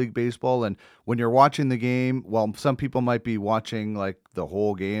Major League Baseball? And when you're watching the game, well, some people might be watching like the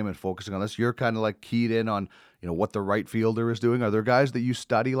whole game and focusing on this. You're kind of like keyed in on, what the right fielder is doing. Are there guys that you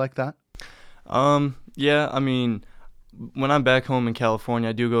study like that? Yeah, I mean, when I'm back home in California,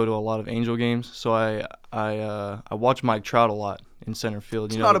 I do go to a lot of Angel games, so I watch Mike Trout a lot in center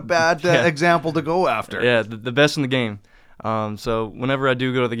field. It's not a bad example to go after. Yeah, the best in the game. So whenever I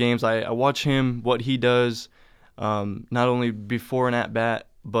do go to the games, I watch him, what he does, not only before an at bat,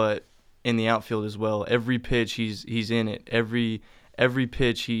 but in the outfield as well. Every pitch he's in it. Every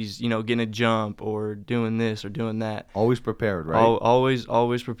pitch he's getting a jump or doing this or doing that. Always prepared, right?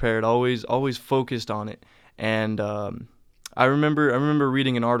 Always prepared. Always focused on it. And I remember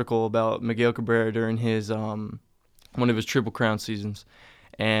reading an article about Miguel Cabrera during his one of his Triple Crown seasons,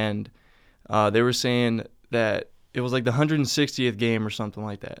 and they were saying that it was like the 160th game or something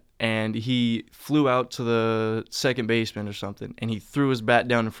like that, and he flew out to the second baseman or something, and he threw his bat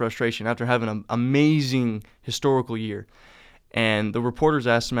down in frustration after having an amazing historical year. And the reporters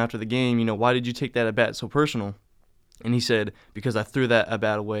asked him after the game, why did you take that at bat so personal? And he said, because I threw that at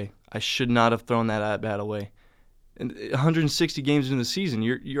bat away. I should not have thrown that at bat away. And 160 games into the season,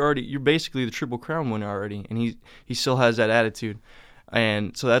 you're basically the Triple Crown winner already, and he still has that attitude.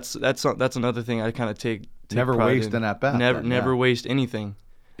 And so that's another thing I kind of take never pride waste in. an at bat. Never waste anything.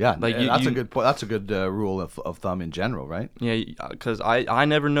 Yeah, like that's a good point. That's a good rule of thumb in general, right? Yeah, because I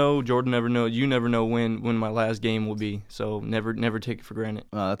never know, Jordan never know, you never know when my last game will be. So never take it for granted.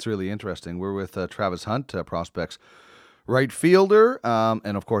 That's really interesting. We're with Travis Hunt, Prospects right fielder,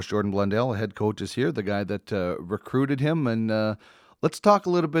 and of course Jordan Blundell, head coach, is here, the guy that recruited him. And let's talk a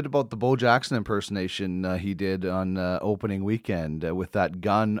little bit about the Bo Jackson impersonation he did on opening weekend with that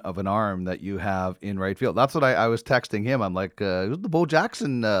gun of an arm that you have in right field. That's what I was texting him. I'm like, who's the Bo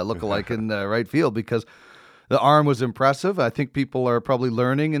Jackson lookalike in right field? Because the arm was impressive. I think people are probably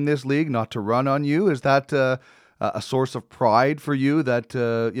learning in this league not to run on you. Is that a source of pride for you that,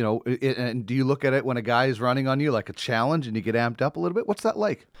 and do you look at it when a guy is running on you like a challenge and you get amped up a little bit? What's that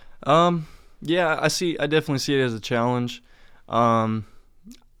like? Yeah, I definitely see it as a challenge.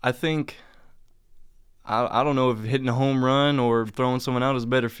 I think, I don't know if hitting a home run or throwing someone out is a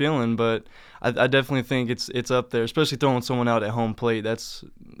better feeling, but I definitely think it's up there, especially throwing someone out at home plate. That's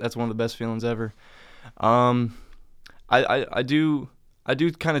one of the best feelings ever. I do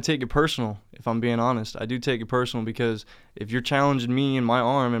kind of take it personal, if I'm being honest. I do take it personal because if you're challenging me and my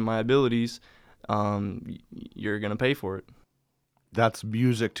arm and my abilities, you're going to pay for it. That's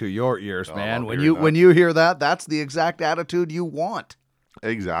music to your ears, man. When that. you hear that, that's the exact attitude you want.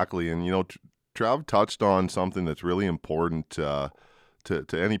 Exactly. And, Trav touched on something that's really important to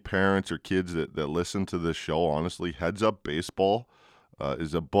any parents or kids that listen to this show. Honestly, Heads Up Baseball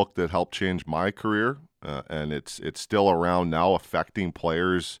is a book that helped change my career, and it's still around now, affecting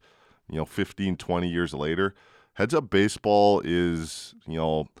players, 15, 20 years later. Heads Up Baseball is,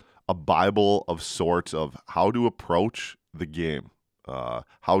 a Bible of sorts of how to approach the game.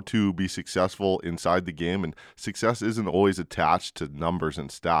 How to be successful inside the game. And success isn't always attached to numbers and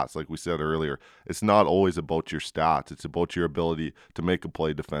stats. Like we said earlier, it's not always about your stats. It's about your ability to make a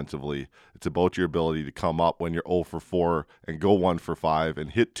play defensively. It's about your ability to come up when you're 0 for 4 and go 1 for 5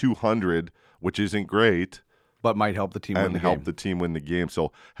 and hit 200, which isn't great, but might help the team win the game. The team win the game.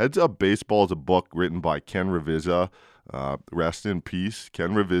 So Heads Up Baseball is a book written by Ken Ravizza. Rest in peace.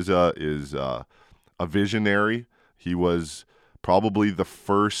 Ken Ravizza is a visionary. He was probably the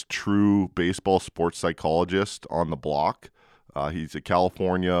first true baseball sports psychologist on the block. He's a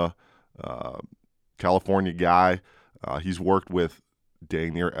California guy. He's worked with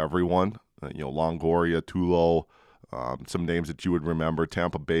dang near everyone. Longoria, Tulo, some names that you would remember.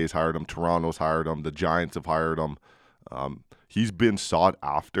 Tampa Bay's hired him. Toronto's hired him. The Giants have hired him. He's been sought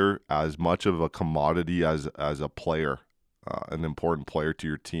after as much of a commodity as a player, an important player to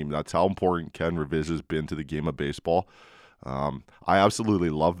your team. That's how important Ken Ravizza's been to the game of baseball. I absolutely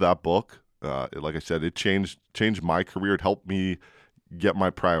love that book. Like I said, it changed my career. It helped me get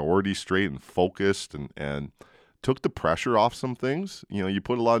my priorities straight and focused, and took the pressure off some things. You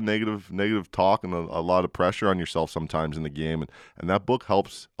put a lot of negative talk and a lot of pressure on yourself sometimes in the game, and that book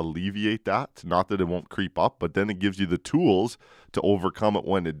helps alleviate that. Not that it won't creep up, but then it gives you the tools to overcome it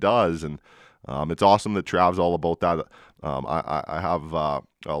when it does. And it's awesome that Trav's all about that. I have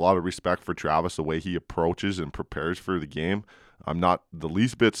a lot of respect for Travis, the way he approaches and prepares for the game. I'm not the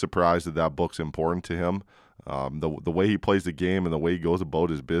least bit surprised that book's important to him. The way he plays the game and the way he goes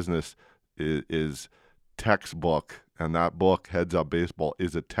about his business is textbook, and that book, Heads Up Baseball,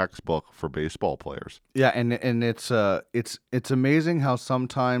 is a textbook for baseball players. Yeah, and it's amazing how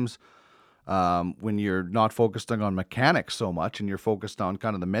sometimes when you're not focusing on mechanics so much and you're focused on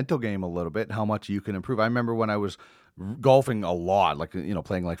kind of the mental game a little bit, how much you can improve. I remember when I was golfing a lot, like,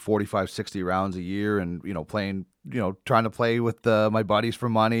 playing like 45, 60 rounds a year, and, playing, trying to play with my buddies for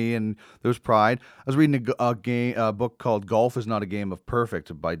money, and there was pride. I was reading a book called Golf is Not a Game of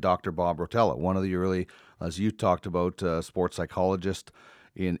Perfect by Dr. Bob Rotella, one of the early, as you talked about, sports psychologist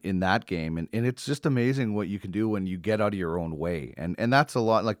in that game. And it's just amazing what you can do when you get out of your own way. And that's a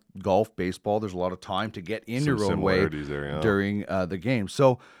lot like golf, baseball. There's a lot of time to get in your own way during the game.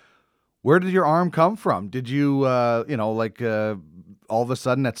 So where did your arm come from? Did you, all of a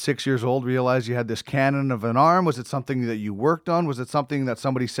sudden at 6 years old realize you had this cannon of an arm? Was it something that you worked on? Was it something that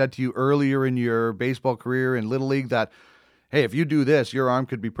somebody said to you earlier in your baseball career in Little League that, hey, if you do this, your arm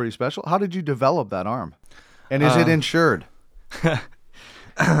could be pretty special? How did you develop that arm? And is it insured?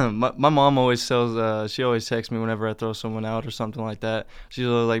 My mom always tells, she always texts me whenever I throw someone out or something like that. She's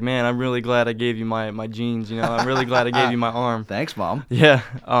always like, man, I'm really glad I gave you my jeans, you know, I'm really glad I gave you my arm. Thanks, Mom. Yeah.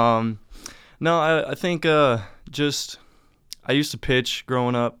 No, I think just I used to pitch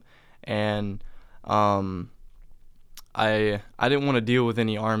growing up, and I didn't want to deal with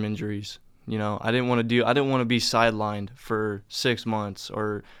any arm injuries. You know, I didn't want to be sidelined for 6 months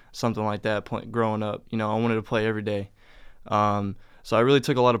or something like that growing up. You know, I wanted to play every day. So I really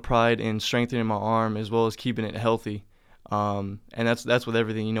took a lot of pride in strengthening my arm as well as keeping it healthy. And that's with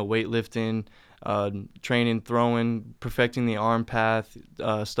everything, you know, weightlifting, training, throwing, perfecting the arm path,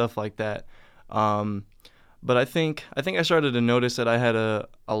 stuff like that. But I think I started to notice that I had a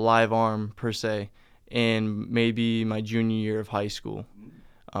live arm per se in maybe my junior year of high school.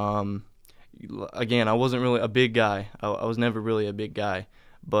 Again, I wasn't really a big guy. I was never really a big guy,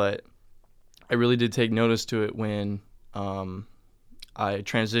 but I really did take notice to it when I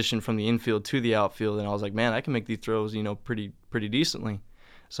transitioned from the infield to the outfield, and I was like, man, I can make these throws, you know, pretty decently.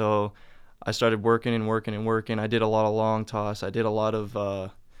 So I started working. I did a lot of long toss. I did a lot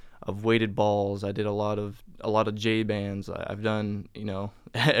of weighted balls. I did a lot of J bands. I've done, you know,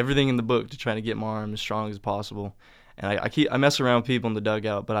 everything in the book to try to get my arm as strong as possible. And I mess around with people in the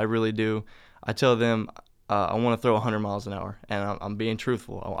dugout, but I really do. I tell them I want to throw 100 miles an hour, and I'm being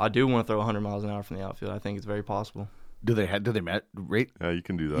truthful. I do want to throw 100 miles an hour from the outfield. I think it's very possible. Do they rate? Yeah, you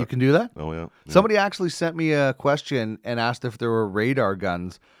can do that. You can do that? Oh, yeah. Somebody actually sent me a question and asked if there were radar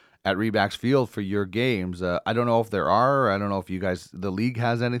guns at Rebacks Field for your games. I don't know if there are. I don't know if the league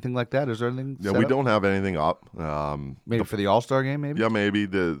has anything like that. Is there anything? Yeah, we don't have anything up. Maybe for the All-Star game, maybe? Yeah, maybe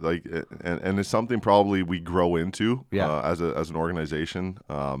and it's something probably we grow into as an organization.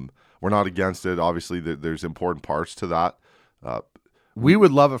 We're not against it. Obviously, there's important parts to that. We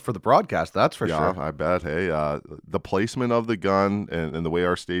would love it for the broadcast, that's for sure. Yeah, I bet. Hey, the placement of the gun and the way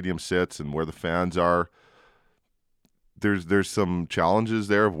our stadium sits and where the fans are, there's some challenges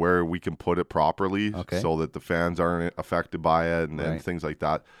there of where we can put it properly so that the fans aren't affected by it and things like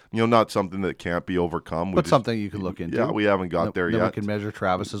that. You know, not something that can't be overcome. But something you can look into. Yeah, we haven't got there yet. Then we can measure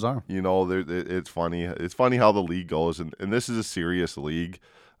Travis's arm. You know, it's funny. It's funny how the league goes, and this is a serious league.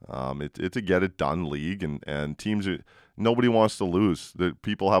 It's a get-it-done league, and teams are – nobody wants to lose.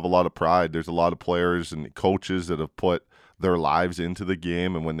 People have a lot of pride. There's a lot of players and coaches that have put their lives into the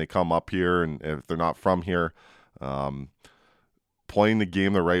game, and when they come up here, and if they're not from here, playing the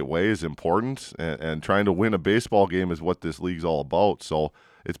game the right way is important, and trying to win a baseball game is what this league's all about. So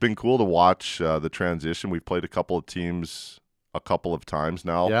it's been cool to watch the transition. We've played a couple of teams a couple of times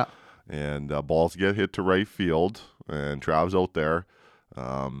now, and balls get hit to right field, and Trav's out there.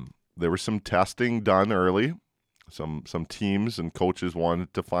 There was some testing done early. Some teams and coaches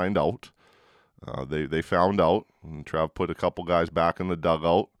wanted to find out. They found out, and Trav put a couple guys back in the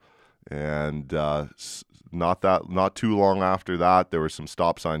dugout, and not too long after that, there were some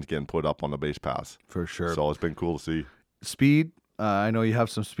stop signs getting put up on the base pass. For sure. So it's been cool to see. Speed. I know you have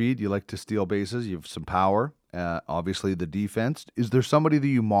some speed. You like to steal bases. You have some power. Obviously, the defense. Is there somebody that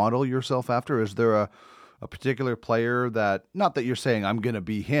you model yourself after? Is there a particular player that, not that you're saying I'm going to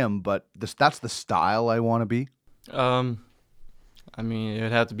be him, but that's the style I want to be? I mean,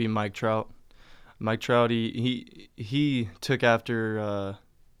 it'd have to be Mike Trout. Mike Trout, he took after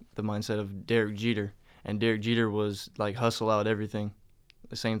the mindset of Derek Jeter, and Derek Jeter was like hustle out everything.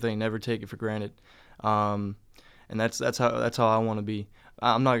 The same thing, never take it for granted. And that's how I want to be.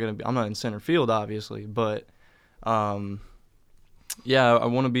 I'm not in center field, obviously, but yeah, I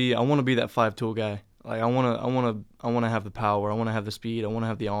want to be that 5-tool guy. Like I want to have the power. I want to have the speed. I want to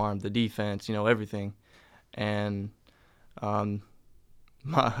have the arm, the defense, you know, everything. And I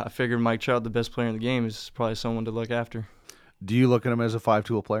figured Mike Trout, the best player in the game, is probably someone to look after. Do you look at him as a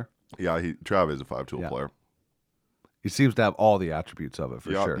 5-tool player? Yeah, Trav is a 5-tool player. He seems to have all the attributes of it,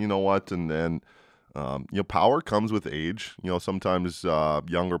 for sure. You know what? And then, power comes with age. You know, sometimes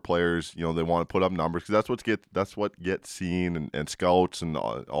younger players, you know, they want to put up numbers because that's what gets seen and scouts and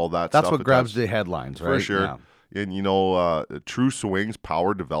all that stuff. That's what grabs the headlines, right? For sure. Yeah. And, you know, true swings,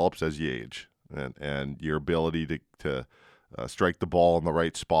 power develops as you age. And your ability to strike the ball in the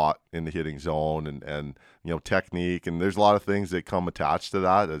right spot in the hitting zone and you know, technique, and there's a lot of things that come attached to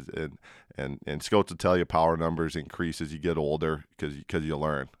that, and scouts will tell you power numbers increase as you get older because you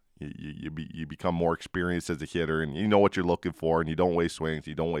learn. You become more experienced as a hitter, and you know what you're looking for, and you don't waste swings,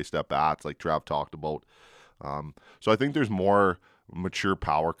 you don't waste at bats like Trav talked about. So I think there's more mature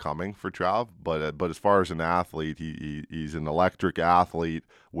power coming for Trav, but as far as an athlete, he's an electric athlete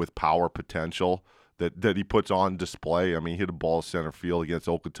with power potential that he puts on display. I mean, he hit a ball center field against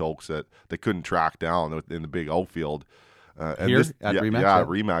Okotoks that they couldn't track down in the big outfield. At Remax? Yeah, at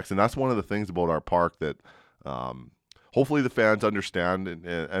Remax. And that's one of the things about our park that hopefully the fans understand,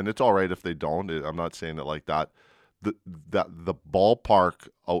 and it's all right if they don't. I'm not saying it like that. The ballpark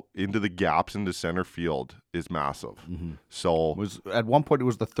out into the gaps into center field is massive. Mm-hmm. So at one point it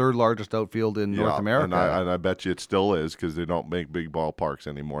was the third largest outfield in North America, and I bet you it still is, because they don't make big ballparks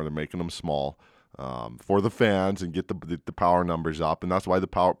anymore. They're making them small for the fans and get the power numbers up, and that's why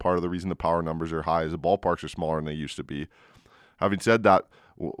part of the reason the power numbers are high is the ballparks are smaller than they used to be. Having said that,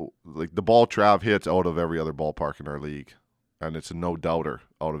 like the ball Trav hits out of every other ballpark in our league. And it's a no-doubter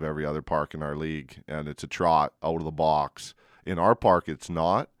out of every other park in our league, and it's a trot out of the box. In our park, it's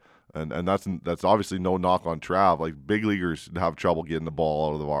not, and that's obviously no knock on Trav. Like big leaguers have trouble getting the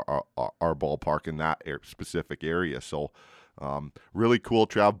ball out of our ballpark in that specific area. So, really cool.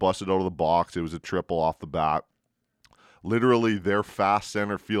 Trav busted out of the box. It was a triple off the bat. Literally, their fast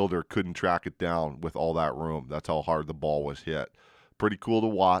center fielder couldn't track it down with all that room. That's how hard the ball was hit. Pretty cool to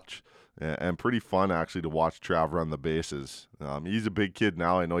watch. And pretty fun actually to watch Trav run the bases. He's a big kid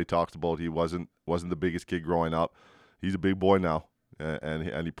now. I know he talks about he wasn't the biggest kid growing up. He's a big boy now,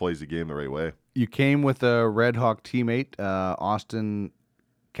 and he plays the game the right way. You came with a Red Hawk teammate, Austin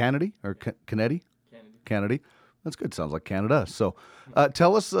Kennedy or Kennedy? Kennedy. That's good. Sounds like Canada. So,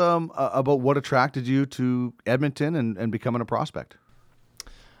 tell us about what attracted you to Edmonton and becoming a prospect.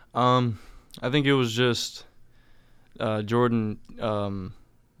 I think it was just Jordan.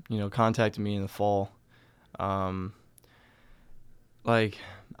 Contacted me in the fall. I've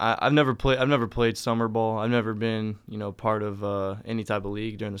never played summer ball. I've never been, part of any type of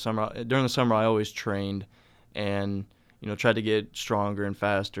league during the summer. During the summer, I always trained and, tried to get stronger and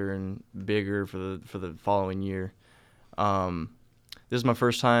faster and bigger for the following year. This is my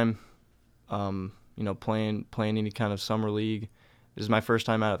first time, playing any kind of summer league. This is my first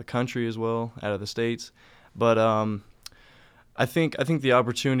time out of the country as well, out of the States. But I think the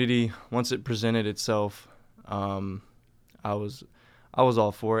opportunity, once it presented itself, I was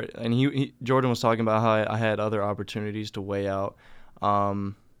all for it. And Jordan was talking about how I had other opportunities to weigh out,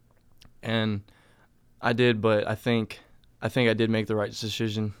 and I did. But I think I did make the right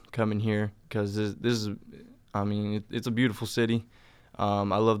decision coming here, because this is, it's a beautiful city.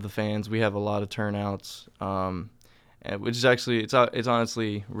 I love the fans. We have a lot of turnouts, which is actually it's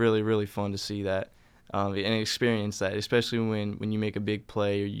honestly really, really fun to see that. And experience that, especially when you make a big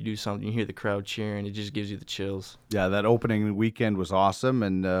play or you do something, you hear the crowd cheering, it just gives you the chills. Yeah, that opening weekend was awesome,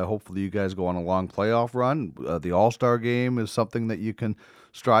 and hopefully you guys go on a long playoff run. The All-Star game is something that you can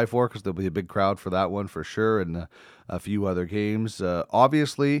strive for, because there'll be a big crowd for that one for sure, and a few other games.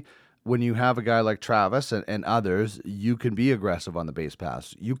 Obviously, when you have a guy like Travis and others, you can be aggressive on the base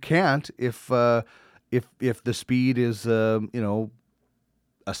pass. You can't if the speed is a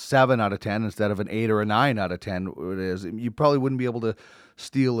 7 out of 10 instead of an 8 or a 9 out of 10 it is, you probably wouldn't be able to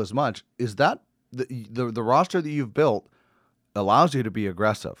steal as much. Is that the roster that you've built allows you to be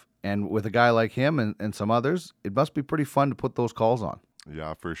aggressive? And with a guy like him and some others, it must be pretty fun to put those calls on.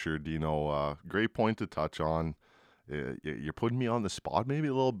 Yeah, for sure, Dino. Great point to touch on. You're putting me on the spot maybe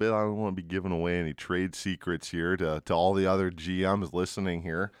a little bit. I don't want to be giving away any trade secrets here to all the other GMs listening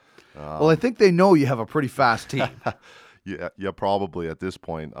here. Well, I think they know you have a pretty fast team. Yeah, probably at this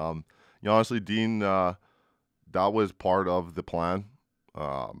point. Honestly, Dean, that was part of the plan.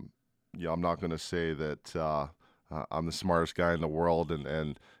 I'm not going to say that I'm the smartest guy in the world,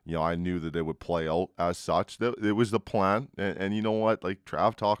 and I knew that it would play out as such. It was the plan, and you know what? Like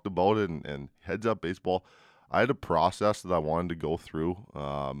Trav talked about it, and Heads Up Baseball, I had a process that I wanted to go through,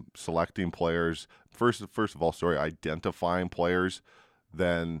 selecting players. First of all, identifying players,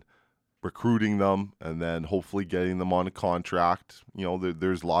 then recruiting them, and then hopefully getting them on a contract.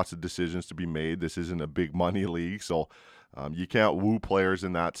 There's lots of decisions to be made. This isn't a big money league, so you can't woo players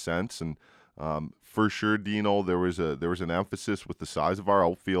in that sense. And for sure, Dino, there was an emphasis with the size of our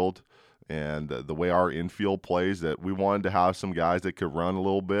outfield and the way our infield plays, that we wanted to have some guys that could run a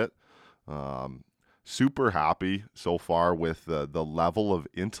little bit. Super happy so far with the level of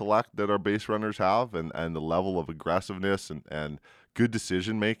intellect that our base runners have, and the level of aggressiveness and good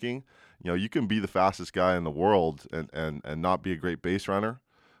decision making. You can be the fastest guy in the world and not be a great base runner.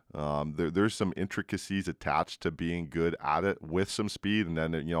 There's some intricacies attached to being good at it with some speed, and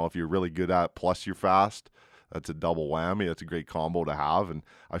then if you're really good at it plus you're fast, that's a double whammy. That's a great combo to have. And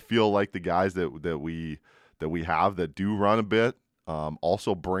I feel like the guys that we have that do run a bit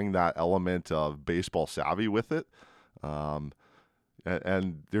also bring that element of baseball savvy with it.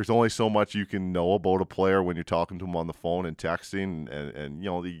 and there's only so much you can know about a player when you're talking to him on the phone and texting, and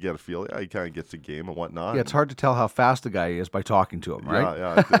you get a feel, he kind of gets the game and whatnot. Yeah, it's hard to tell how fast the guy is by talking to him, right?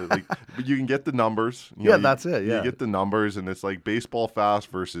 Yeah. But you can get the numbers. That's it. Yeah, you get the numbers, and it's like baseball fast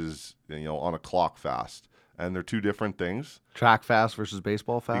versus on a clock fast, and they're two different things. Track fast versus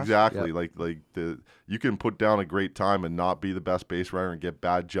baseball fast. Exactly. Yep. You can put down a great time and not be the best base runner and get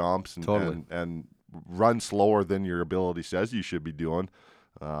bad jumps and run slower than your ability says you should be doing.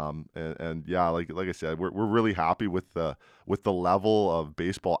 And yeah, like I said, we're really happy with the level of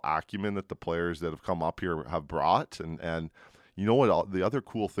baseball acumen that the players that have come up here have brought. And you know what? The other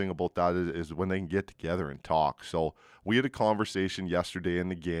cool thing about that is when they can get together and talk. So we had a conversation yesterday in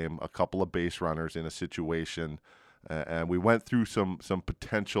the game, a couple of base runners in a situation, and we went through some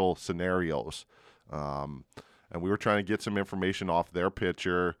potential scenarios. And we were trying to get some information off their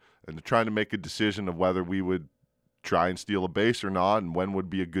pitcher and trying to make a decision of whether we would try and steal a base or not, and when would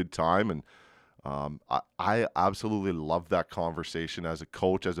be a good time. And I absolutely love that conversation as a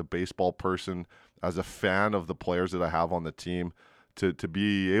coach, as a baseball person, as a fan of the players that I have on the team, to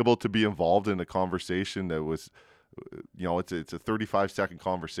be able to be involved in a conversation that was, it's a 35-second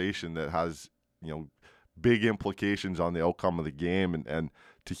conversation that has, big implications on the outcome of the game, and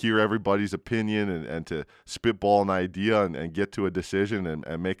to hear everybody's opinion and to spitball an idea and get to a decision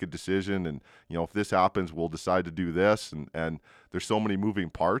and make a decision. And, if this happens, we'll decide to do this. And there's so many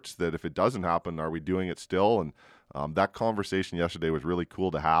moving parts that if it doesn't happen, are we doing it still? And that conversation yesterday was really cool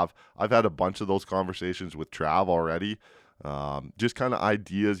to have. I've had a bunch of those conversations with Trav already. Just kind of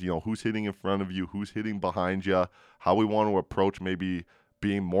ideas, who's hitting in front of you, who's hitting behind you, how we want to approach maybe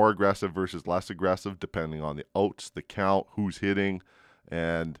being more aggressive versus less aggressive, depending on the outs, the count, who's hitting.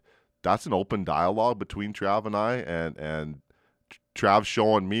 And that's an open dialogue between Trav and I, and Trav's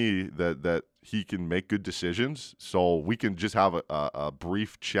showing me that he can make good decisions. So we can just have a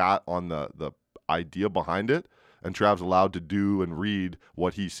brief chat on the idea behind it, and Trav's allowed to do and read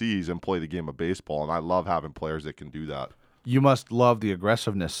what he sees and play the game of baseball. And I love having players that can do that. You must love the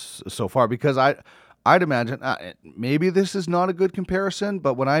aggressiveness so far, because I'd imagine, maybe this is not a good comparison,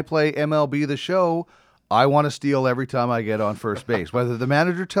 but when I play MLB The Show, I want to steal every time I get on first base, whether the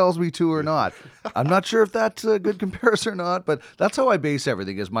manager tells me to or not. I'm not sure if that's a good comparison or not, but that's how I base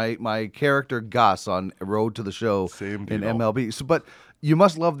everything, is my character Gus on Road to the Show in MLB. So, but you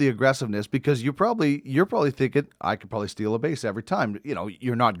must love the aggressiveness, because you're probably thinking, I could probably steal a base every time.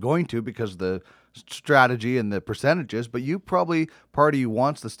 You're not going to, because of the strategy and the percentages, but part of you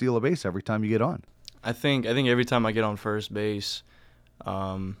wants to steal a base every time you get on. I think every time I get on first base,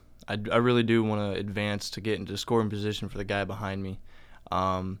 I really do want to advance to get into scoring position for the guy behind me,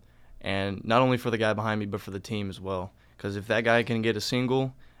 and not only for the guy behind me, but for the team as well. Because if that guy can get a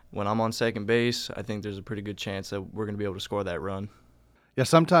single when I'm on second base, I think there's a pretty good chance that we're going to be able to score that run. Yeah,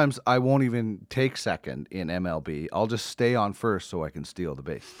 sometimes I won't even take second in MLB. I'll just stay on first so I can steal the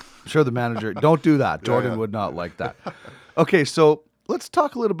base. I'm sure the manager, don't do that. Jordan would not like that. Okay, so let's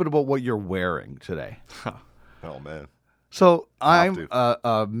talk a little bit about what you're wearing today. Oh, man. So I'm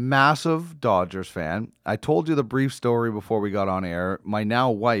a massive Dodgers fan. I told you the brief story before we got on air. My now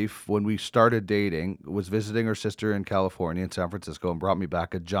wife, when we started dating, was visiting her sister in California, in San Francisco, and brought me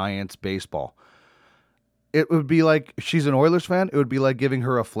back a Giants baseball. It would be like, she's an Oilers fan, it would be like giving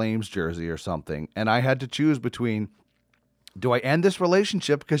her a Flames jersey or something. And I had to choose between, do I end this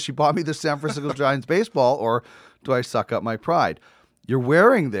relationship because she bought me the San Francisco Giants baseball, or do I suck up my pride? You're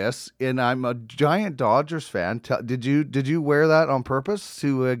wearing this, and I'm a giant Dodgers fan. Did you wear that on purpose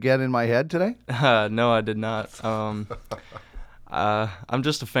to get in my head today? No, I did not. I'm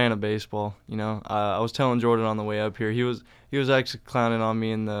just a fan of baseball. I was telling Jordan on the way up here. He was actually clowning on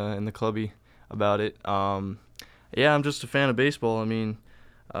me in the clubby about it. Yeah, I'm just a fan of baseball. I mean,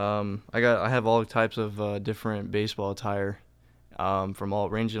 I have all types of different baseball attire, from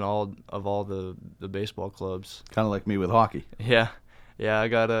ranging all the baseball clubs. Kind of like me with hockey. Yeah, I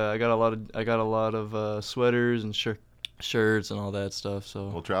got a lot of sweaters and shirts and all that stuff. So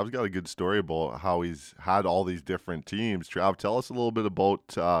well, Trav's got a good story about how he's had all these different teams. Trav, tell us a little bit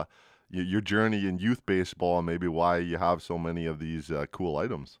about your journey in youth baseball and maybe why you have so many of these cool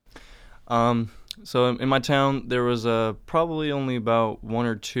items. So in my town, there was probably only about one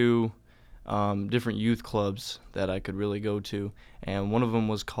or two different youth clubs that I could really go to, and one of them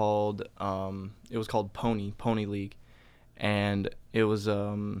was called Pony League. And it was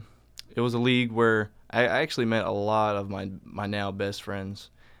a league where I actually met a lot of my now best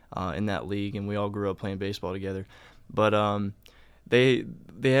friends in that league, and we all grew up playing baseball together. But they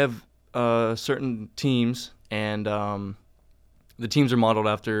have certain teams, and the teams are modeled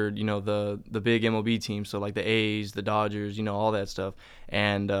after, you know, the big MLB teams, so like the A's, the Dodgers, you know, all that stuff.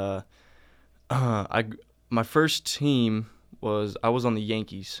 And my first team I was on the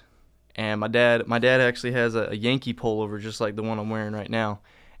Yankees, and my dad actually has a Yankee pullover just like the one I'm wearing right now,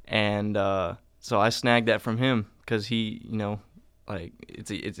 and so I snagged that from him because he, you know, like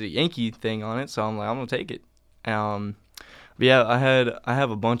it's a Yankee thing on it, so I'm like, I'm gonna take it. But yeah, I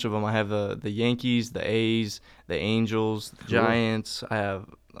have a bunch of them. I have the Yankees, the A's, the Angels, the Giants. I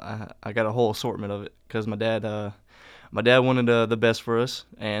got a whole assortment of it because my dad wanted the best for us,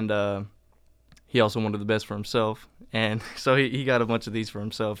 and he also wanted the best for himself, and so he got a bunch of these for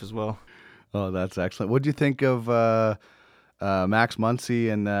himself as well. Oh, that's excellent. What do you think of Max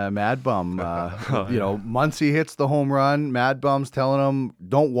Muncy and Mad Bum? You know, Muncy hits the home run. Mad Bum's telling him,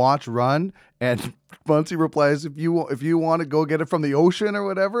 "Don't watch, run." And Muncy replies, "If you want to go get it from the ocean or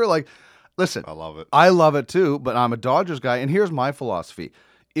whatever." Like, listen, I love it. I love it too, but I'm a Dodgers guy, and here's my philosophy: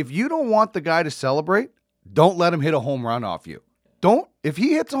 if you don't want the guy to celebrate, don't let him hit a home run off you. Don't. If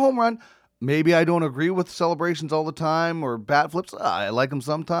he hits a home run. Maybe I don't agree with celebrations all the time or bat flips. I like them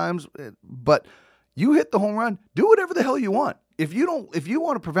sometimes, but you hit the home run. Do whatever the hell you want. If you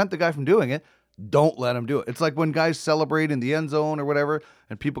want to prevent the guy from doing it, don't let him do it. It's like when guys celebrate in the end zone or whatever,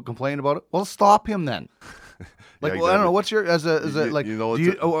 and people complain about it. Well, stop him then. Like, Yeah, well, I don't know. exactly. What's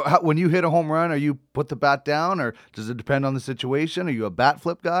your when you hit a home run, are you put the bat down, or does it depend on the situation? Are you a bat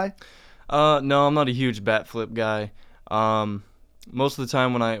flip guy? No, I'm not a huge bat flip guy. Most of the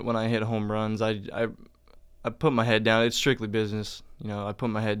time when I hit home runs, I put my head down. It's strictly business. You know, I put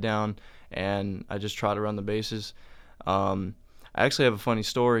my head down and I just try to run the bases. I actually have a funny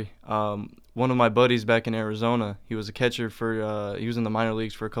story. One of my buddies back in Arizona, he was a catcher he was in the minor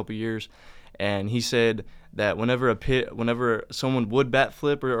leagues for a couple years, and he said that whenever someone would bat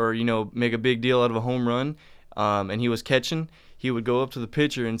flip or you know, make a big deal out of a home run, and he was catching, he would go up to the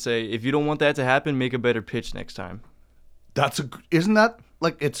pitcher and say, "If you don't want that to happen, make a better pitch next time." Isn't that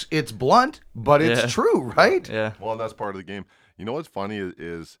like it's blunt, but it's true, right? Yeah. Well, and that's part of the game. You know what's funny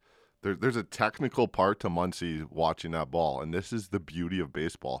is there's a technical part to Muncy watching that ball, and this is the beauty of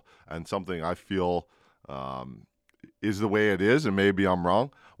baseball, and something I feel is the way it is, and maybe I'm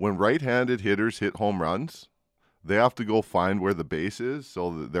wrong. When right-handed hitters hit home runs, they have to go find where the base is,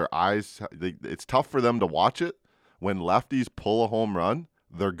 so that their eyes, it's tough for them to watch it. When lefties pull a home run,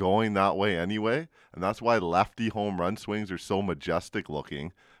 they're going that way anyway, and that's why lefty home run swings are so majestic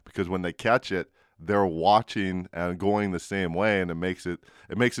looking, because when they catch it, they're watching and going the same way, and it makes it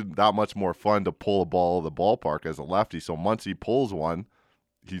that much more fun to pull a ball of the ballpark as a lefty. So Muncy pulls one,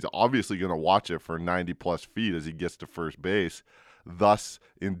 he's obviously going to watch it for 90 plus feet as he gets to first base, thus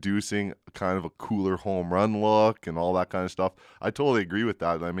inducing kind of a cooler home run look and all that kind of stuff. I totally agree with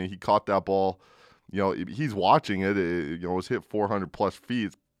that. I mean, he caught that ball. You know, he's watching it. It was hit 400 plus feet.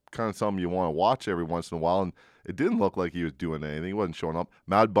 It's kind of something you want to watch every once in a while. And it didn't look like he was doing anything. He wasn't showing up.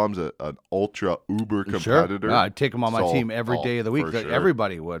 Mad Bum's an ultra uber competitor. Sure. No, I'd take him on my team every day of the week. Sure.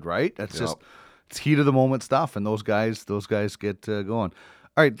 Everybody would, right? That's just it's heat of the moment stuff, and those guys get going.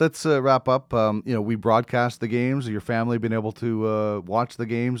 All right, let's wrap up. You know, we broadcast the games. Your family been able to watch the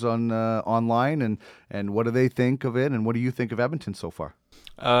games on online, and what do they think of it, and what do you think of Edmonton so far?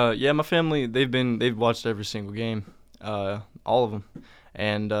 Yeah, my family, they've watched every single game, all of them,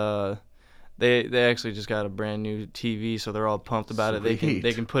 and they actually just got a brand new TV, so they're all pumped about it. They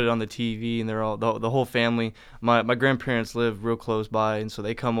can put it on the TV, and they're all the whole family. My grandparents live real close by, and so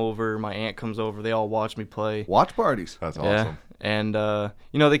they come over. My aunt comes over. They all watch me play. Watch parties. That's Yeah. awesome. And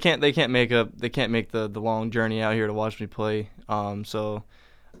you know, they can't make the long journey out here to watch me play. So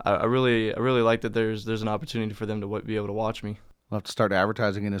I really like that there's an opportunity for them to be able to watch me. We'll have to start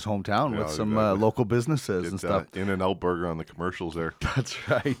advertising in his hometown with some exactly. local businesses and stuff. In-N-Out Burger on the commercials there. That's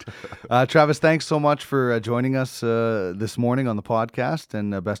right. Travis, thanks so much for joining us this morning on the podcast,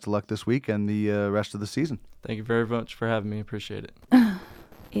 and best of luck this week and the rest of the season. Thank you very much for having me. Appreciate it.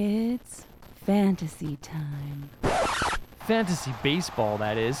 It's fantasy time. Fantasy baseball,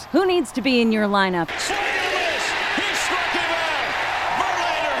 that is. Who needs to be in your lineup? Swing and a miss. He struck him out.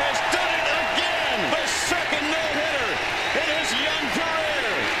 Verlander has done it again. The second no-hitter in his young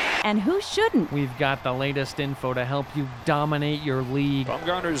career. And who shouldn't? We've got the latest info to help you dominate your league.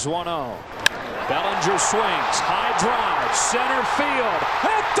 Bumgarner's 1-0. Bellinger swings. High drive. Center field.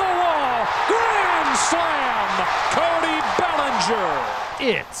 Hit the wall. Grand slam. Cody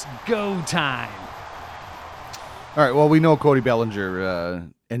Bellinger. It's go time. All right, well, we know Cody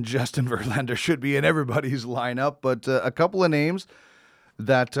Bellinger and Justin Verlander should be in everybody's lineup, but a couple of names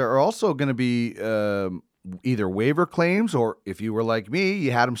that are also going to be either waiver claims, or if you were like me,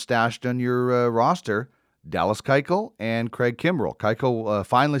 you had them stashed on your roster. Dallas Keuchel and Craig Kimbrell. Keuchel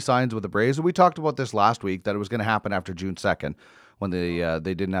finally signs with the Braves. And we talked about this last week, that it was going to happen after June 2nd when they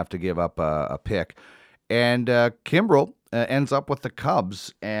didn't have to give up a pick. And Kimbrell ends up with the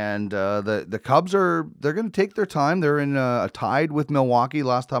Cubs. And the Cubs they're going to take their time. They're in tied with Milwaukee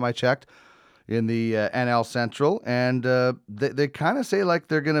last time I checked in the NL Central. And they kind of say like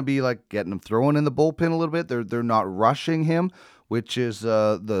they're going to be like getting him thrown in the bullpen a little bit. They're not rushing him, which is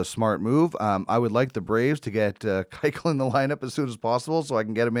the smart move. I would like the Braves to get Keuchel in the lineup as soon as possible so I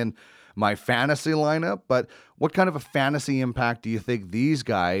can get him in my fantasy lineup. But what kind of a fantasy impact do you think these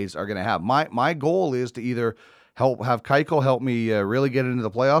guys are going to have? My goal is to either have Keuchel help me really get into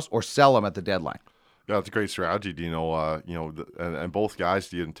the playoffs or sell him at the deadline. Yeah, it's a great strategy. And both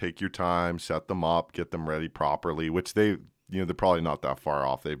guys, you can take your time, set them up, get them ready properly, which they're probably not that far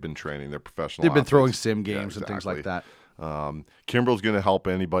off. They've been training. They're professional. They've been athletes. throwing sim games and things like that. Kimbrell's going to help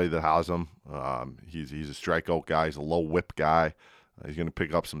anybody that has him. He's a strikeout guy. He's a low whip guy. He's going to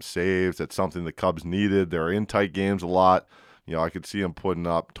pick up some saves. That's something the Cubs needed. They're in tight games a lot. I could see him putting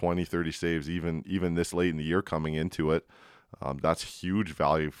up 20, 30 saves even this late in the year coming into it. That's huge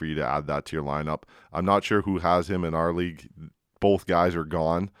value for you to add that to your lineup. I'm not sure who has him in our league. Both guys are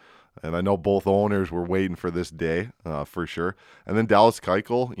gone. And I know both owners were waiting for this day for sure. And then Dallas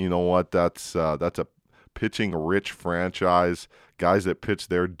Keuchel, you know what? That's a pitching-rich franchise. Guys that pitch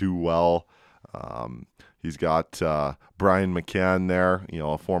there do well. He's got Brian McCann there,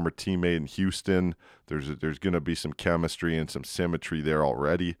 a former teammate in Houston. There's going to be some chemistry and some symmetry there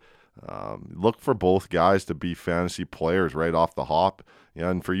already. Look for both guys to be fantasy players right off the hop.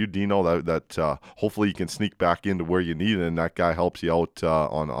 And for you, Dino, that hopefully you can sneak back into where you need it, and that guy helps you out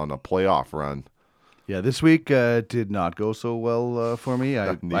on a playoff run. Yeah, this week did not go so well for me.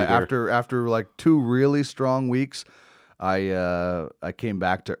 After like 2 really strong weeks, I came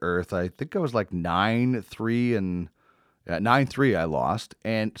back to earth. I think I was like 9-3 and 9-3 I lost.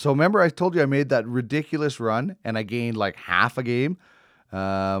 And so remember I told you I made that ridiculous run and I gained like half a game.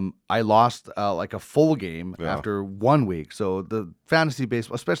 I lost like a full game after 1 week. So the fantasy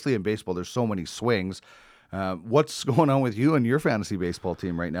baseball, especially in baseball, there's so many swings. What's going on with you and your fantasy baseball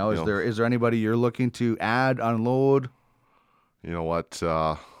team right now? Is there anybody you're looking to add, unload? You know what?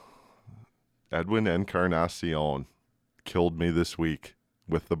 Edwin Encarnacion killed me this week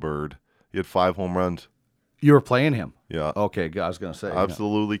with the bird. He had 5 home runs. You were playing him? Yeah. Okay, I was going to say.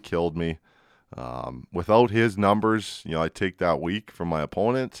 Absolutely killed me. Without his numbers, I take that week from my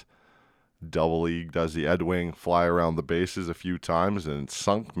opponent. Double league does the Ed Wing fly around the bases a few times and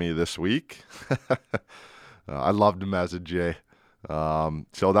sunk me this week. I loved him as a J.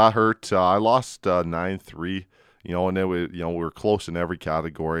 So that hurt. I lost 9-3. And it was, we were close in every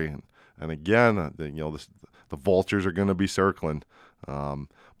category. And again, the vultures are going to be circling.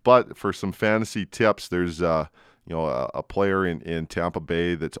 But for some fantasy tips, there's a player in Tampa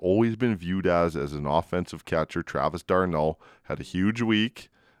Bay that's always been viewed as an offensive catcher. Travis d'Arnaud had a huge week.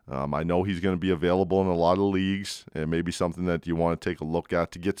 I know he's going to be available in a lot of leagues, and maybe something that you want to take a look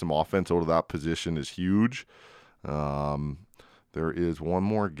at to get some offense out of that position is huge. There is one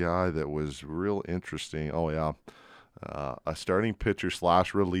more guy that was real interesting. Oh, yeah. A starting pitcher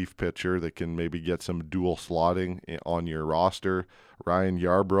 / relief pitcher that can maybe get some dual slotting on your roster. Ryan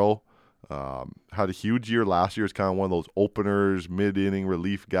Yarbrough had a huge year last year. It's kind of one of those openers, mid-inning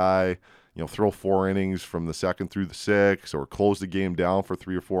relief guy. Throw 4 innings from the 2nd through the 6th or close the game down for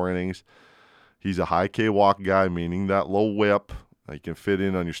 3 or 4 innings. He's a high K-walk guy, meaning that low whip. You can fit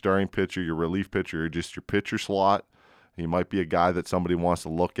in on your starting pitcher, your relief pitcher, or just your pitcher slot. He might be a guy that somebody wants to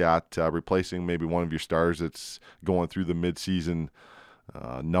look at replacing maybe one of your stars that's going through the midseason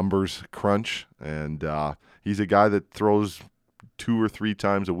numbers crunch. And he's a guy that throws 2 or 3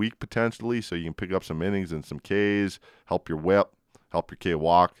 times a week potentially, so you can pick up some innings and some Ks, help your whip, help your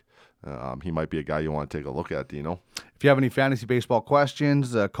K-walk. He might be a guy you want to take a look at, Dino. If you have any fantasy baseball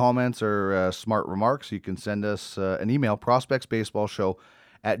questions, comments, or smart remarks, you can send us an email,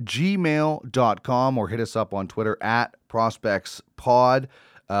 prospectsbaseballshow@gmail.com, or hit us up on Twitter @prospectspod.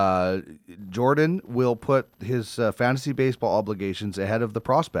 Jordan will put his fantasy baseball obligations ahead of the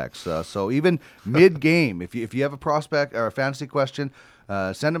prospects. So even mid-game, if you have a prospect or a fantasy question,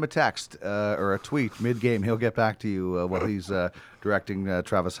 send him a text or a tweet mid-game. He'll get back to you while he's directing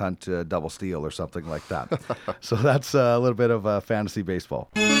Travis Hunt double steal or something like that. So that's a little bit of fantasy baseball.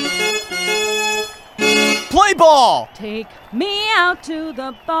 Play ball! Take me out to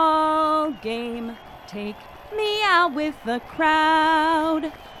the ball game. Take me out with the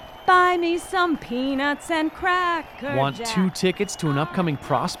crowd. Buy me some peanuts and cracker Want Jack. 2 tickets to an upcoming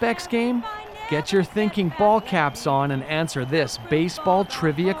prospects game? Get your thinking ball caps on and answer this baseball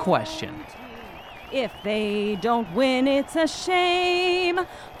trivia question. If they don't win, it's a shame.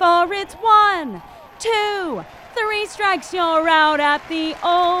 For it's 1, 2, 3 strikes, you're out at the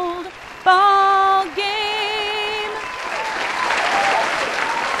old ball game.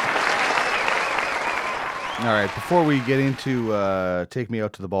 All right, before we get into Take Me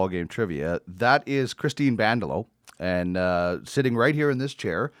Out to the Ball Game trivia, that is Christine Bandelow, and sitting right here in this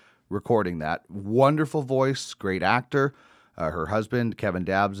chair, recording that. Wonderful voice, great actor. Her husband, Kevin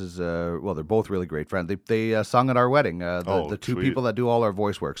Dabbs, is, well, they're both really great friends. They sung at our wedding, the two sweet. people that do all our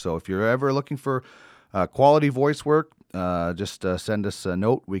voice work. So if you're ever looking for quality voice work, just send us a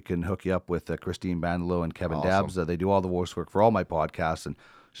note. We can hook you up with Christine Bandelow and Kevin Dabbs. They do all the voice work for all my podcasts, and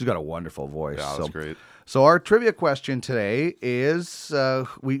she's got a wonderful voice. Yeah, that's great. So our trivia question today is,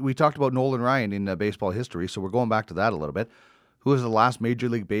 we talked about Nolan Ryan in baseball history, so we're going back to that a little bit. Who was the last Major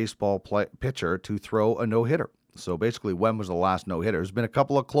League Baseball pitcher to throw a no-hitter? So basically, when was the last no-hitter? There's been a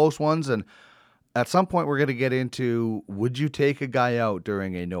couple of close ones, and at some point we're going to get into, would you take a guy out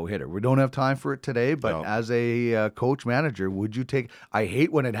during a no-hitter? We don't have time for it today, but as a coach manager, would you take... I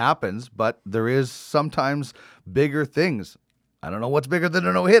hate when it happens, but there is sometimes bigger things. I don't know what's bigger than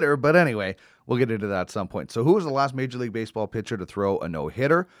a no-hitter, but anyway, we'll get into that at some point. So who was the last Major League Baseball pitcher to throw a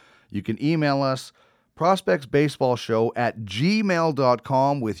no-hitter? You can email us,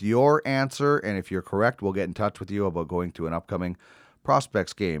 prospectsbaseballshow@gmail.com with your answer, and if you're correct, we'll get in touch with you about going to an upcoming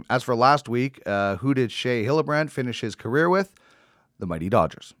Prospects game. As for last week, who did Shea Hillebrand finish his career with? The mighty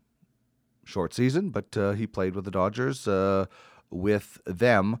Dodgers. Short season, but he played with the Dodgers with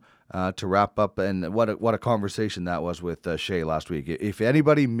them to wrap up, and what a conversation that was with Shea last week. If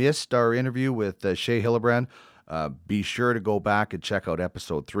anybody missed our interview with Shea Hillebrand, be sure to go back and check out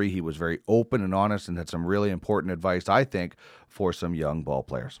episode 3. He was very open and honest and had some really important advice, I think, for some young ball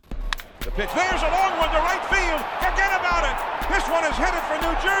players. The pitch, there's a long one to right field. Forget about it. This one is headed for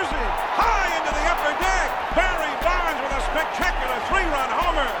New Jersey. High into the upper deck. Barry Bonds with a spectacular 3-run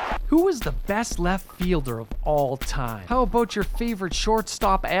homer. Who is the best left fielder of all time? How about your favorite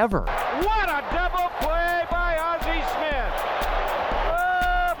shortstop ever? What a double play by Ozzie Smith.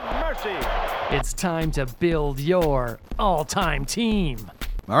 Oh, mercy. It's time to build your all-time team.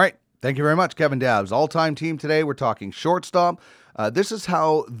 All right. Thank you very much, Kevin Dabbs. All-time team today. We're talking shortstop. This is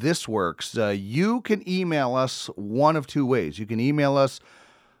how this works. You can email us one of two ways. You can email us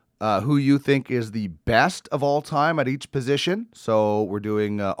who you think is the best of all time at each position. So we're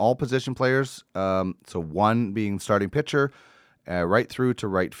doing all position players. So one being starting pitcher, right through to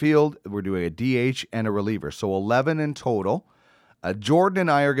right field. We're doing a DH and a reliever. So 11 in total. Jordan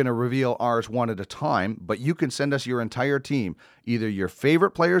and I are going to reveal ours one at a time, but you can send us your entire team, either your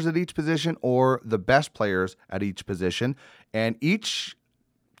favorite players at each position or the best players at each position. And each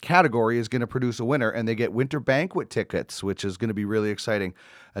category is going to produce a winner, and they get winter banquet tickets, which is going to be really exciting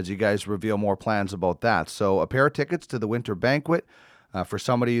as you guys reveal more plans about that. So a pair of tickets to the winter banquet for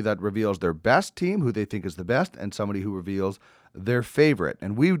somebody that reveals their best team, who they think is the best, and somebody who reveals their favorite.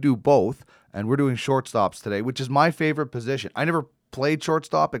 And we do both, and we're doing shortstops today, which is my favorite position. I never played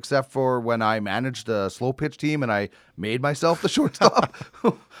shortstop except for when I managed a slow pitch team and I made myself the shortstop.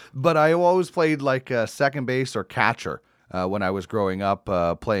 But I always played like second base or catcher when I was growing up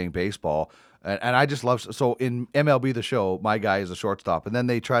playing baseball. And I just love, so in MLB The Show, my guy is a shortstop, and then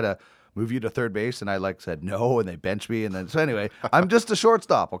they try to move you to third base, and I said no, and they bench me, and then so anyway, I'm just a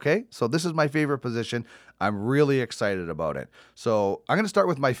shortstop, okay? So this is my favorite position. I'm really excited about it. So I'm going to start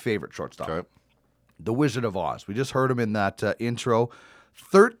with my favorite shortstop, Okay. the Wizard of Oz. We just heard him in that intro.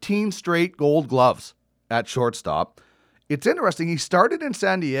 13 straight Gold Gloves at shortstop. It's interesting. He started in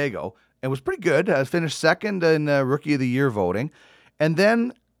San Diego and was pretty good. Finished second in Rookie of the Year voting, and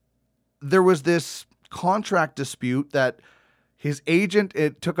then there was this contract dispute that his agent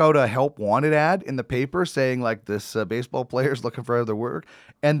took out a help wanted ad in the paper saying like this baseball player is looking for other work.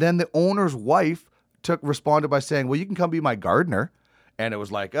 And then the owner's wife responded by saying, well, you can come be my gardener. And it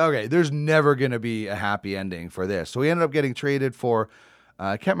was like, okay, there's never going to be a happy ending for this. So he ended up getting traded for,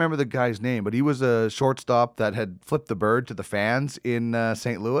 I can't remember the guy's name, but he was a shortstop that had flipped the bird to the fans in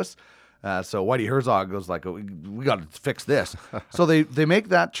St. Louis. So Whitey Herzog was like, we got to fix this. So they make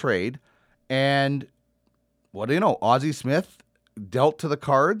that trade. And what do you know? Ozzie Smith dealt to the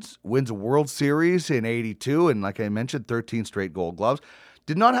Cards, wins a World Series in 82, and like I mentioned, 13 straight Gold Gloves.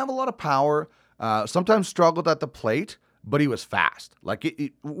 Did not have a lot of power, sometimes struggled at the plate, but he was fast.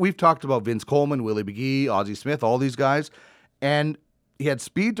 Like we've talked about Vince Coleman, Willie McGee, Ozzie Smith, all these guys, and he had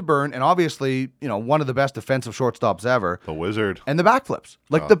speed to burn, and obviously, one of the best defensive shortstops ever. The Wizard. And the backflips.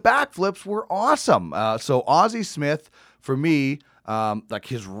 The backflips were awesome. So Ozzie Smith, for me,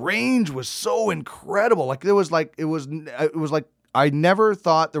 his range was so incredible. Like it was like I never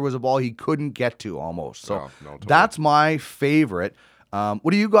thought there was a ball he couldn't get to almost. So No, totally. that's my favorite. What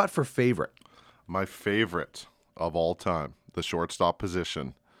do you got for favorite? My favorite of all time, the shortstop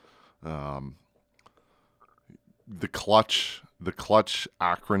position. The clutch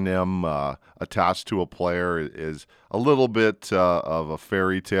acronym attached to a player is a little bit of a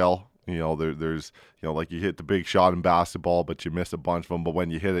fairy tale. There's like you hit the big shot in basketball, but you miss a bunch of them. But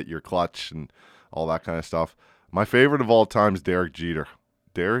when you hit it, you're clutch and all that kind of stuff. My favorite of all time is Derek Jeter.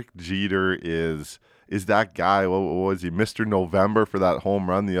 Derek Jeter is that guy. What was he, Mr. November, for that home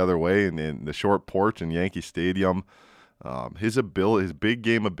run the other way in the short porch in Yankee Stadium? His ability, his big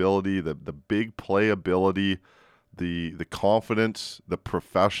game ability, the big play ability, the confidence, the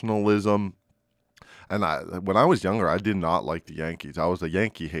professionalism. And when I was younger, I did not like the Yankees. I was a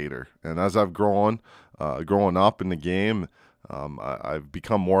Yankee hater. And as I've growing up in the game, I've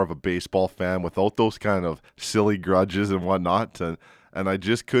become more of a baseball fan without those kind of silly grudges and whatnot. And I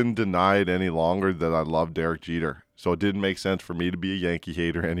just couldn't deny it any longer that I love Derek Jeter. So it didn't make sense for me to be a Yankee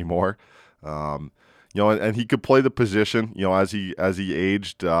hater anymore. And he could play the position, as he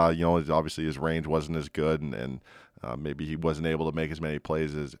aged, obviously his range wasn't as good and maybe he wasn't able to make as many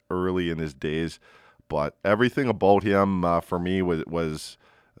plays as early in his days. But everything about him for me was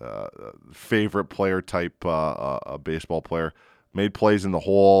favorite player type a baseball player. Made plays in the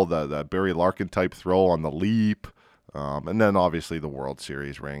hole, the Barry Larkin type throw on the leap. And then obviously the World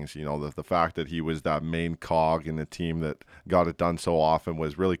Series rings. The fact that he was that main cog in the team that got it done so often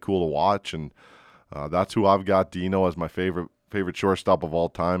was really cool to watch. And that's who I've got. Dino as my favorite shortstop of all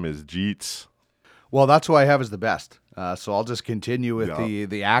time is Jeets. Well, that's who I have as the best. So I'll just continue with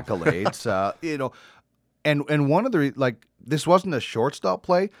the accolades. And one of the this wasn't a shortstop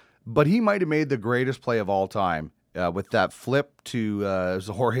play, but he might have made the greatest play of all time with that flip to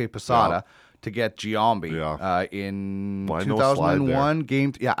Jorge Posada to get Giambi in 2001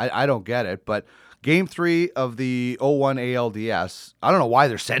 game. I don't get it, but Game 3 of the 01 ALDS. I don't know why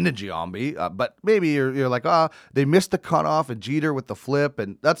they're sending Giambi, but maybe you're like, they missed the cutoff and Jeter with the flip,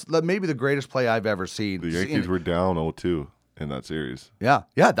 and that's maybe the greatest play I've ever seen. The Yankees were down 0-2 in that series.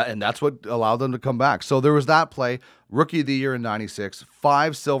 And that's what allowed them to come back. So there was that play, Rookie of the Year in 96,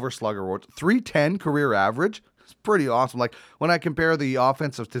 5 Silver Slugger awards, 310 career average. It's pretty awesome. Like when I compare the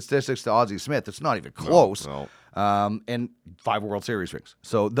offensive statistics to Ozzie Smith, it's not even close. No. And 5 World Series rings.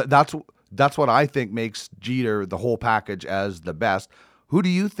 So that's what I think makes Jeter the whole package as the best. Who do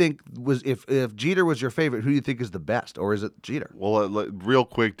you think was, if Jeter was your favorite, who do you think is the best? Or is it Jeter? Well, real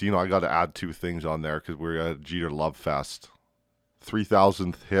quick, Dino, I got to add 2 things on there because we're at Jeter Love Fest.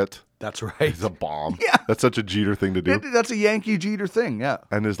 3,000th hit. That's right. It's a bomb. Yeah. That's such a Jeter thing to do. That's a Yankee Jeter thing, yeah.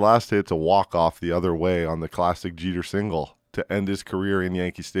 And his last hit's a walk-off the other way on the classic Jeter single to end his career in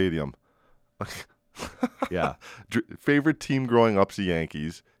Yankee Stadium. Yeah. Favorite team growing up's the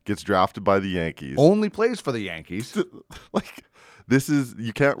Yankees. Gets drafted by the Yankees. Only plays for the Yankees.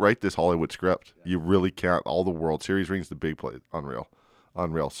 You can't write this Hollywood script. You really can't. All the World Series rings, the big play. Unreal.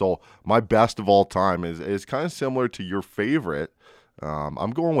 So my best of all time is kind of similar to your favorite.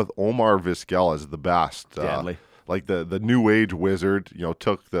 I'm going with Omar Vizquel as the best. Stanley. Like the new age wizard,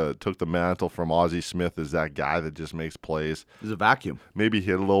 took the mantle from Ozzie Smith as that guy that just makes plays. He's a vacuum. Maybe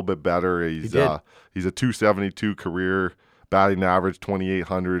hit a little bit better. He's a 272 career batting average,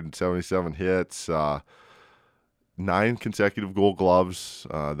 2,877 hits, 9 consecutive Gold Gloves,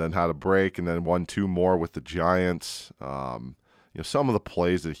 then had a break and then won 2 more with the Giants. Some of the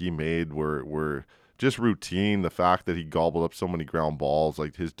plays that he made were just routine. The fact that he gobbled up so many ground balls,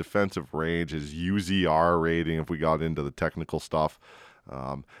 like his defensive range, his UZR rating, if we got into the technical stuff.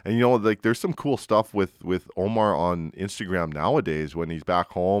 There's some cool stuff with Omar on Instagram nowadays when he's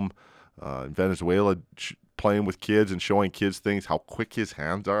back home in Venezuela playing with kids and showing kids things, how quick his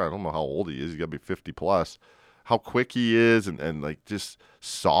hands are. I don't know how old he is. He's got to be 50 plus. How quick he is and just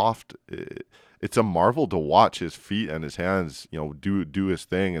soft. It's a marvel to watch his feet and his hands, do his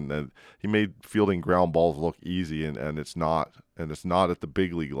thing. And then he made fielding ground balls look easy, and it's not. And it's not at the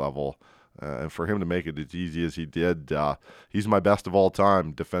big league level. And for him to make it as easy as he did, he's my best of all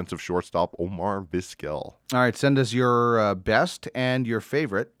time. Defensive shortstop Omar Vizquel. All right, send us your best and your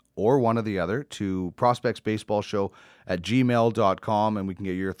favorite, or one or the other, to prospectsbaseballshow@gmail.com, and we can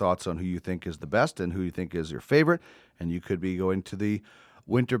get your thoughts on who you think is the best and who you think is your favorite, and you could be going to the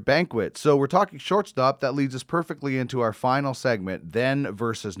Winter Banquet. So we're talking shortstop. That leads us perfectly into our final segment, Then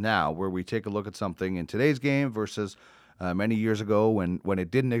versus Now, where we take a look at something in today's game versus many years ago when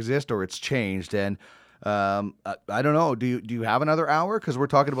it didn't exist or it's changed. And I don't know. Do you have another hour? Because we're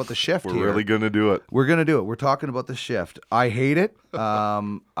talking about the shift here. We're really going to do it. We're going to do it. We're talking about the shift. I hate it.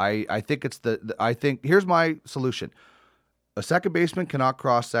 I think it's I think here's my solution. A second baseman cannot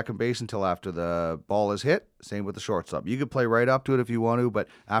cross second base until after the ball is hit. Same with the shortstop. You could play right up to it if you want to, but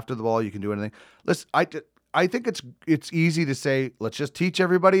after the ball, you can do anything. Listen, I think it's easy to say, let's just teach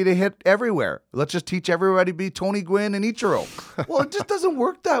everybody to hit everywhere. Let's just teach everybody to be Tony Gwynn and Ichiro. Well, it just doesn't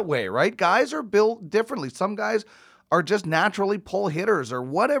work that way, right? Guys are built differently. Some guys are just naturally pull hitters or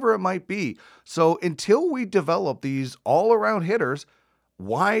whatever it might be. So until we develop these all-around hitters,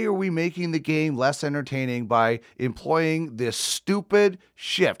 why are we making the game less entertaining by employing this stupid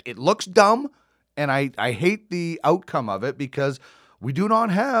shift? It looks dumb, and I hate the outcome of it because we do not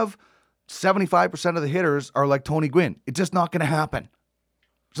have 75% of the hitters are like Tony Gwynn. It's just not going to happen.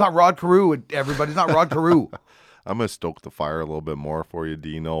 It's not Rod Carew, everybody. It's not Rod Carew. I'm going to stoke the fire a little bit more for you,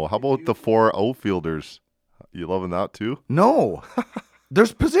 Dino. How about the 4 outfielders? You loving that too? No.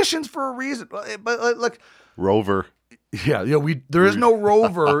 There's positions for a reason. But like Rover. Yeah, there is no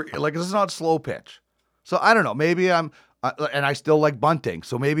rover. Like, this is not slow pitch. So I don't know. Maybe and I still like bunting.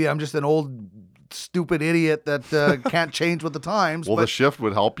 So maybe I'm just an old stupid idiot that can't change with the times. Well, the shift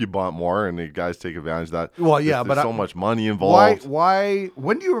would help you bunt more, and the guys take advantage of that. Well, yeah, there's but so much money involved. Why?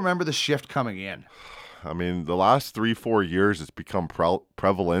 When do you remember the shift coming in? I mean, the last 3-4 years, it's become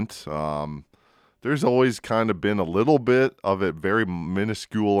prevalent. There's always kind of been a little bit of it, very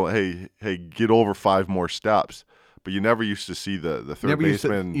minuscule. Hey, get over 5 more steps. But you never used to see the third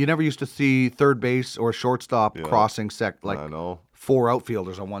baseman. You never used to see third base or shortstop crossing I know. 4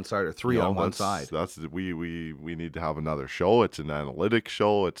 outfielders on one side or 3 on one side. We need to have another show. It's an analytics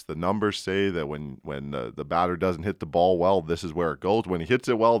show. It's the numbers say that when the batter doesn't hit the ball well, this is where it goes. When he hits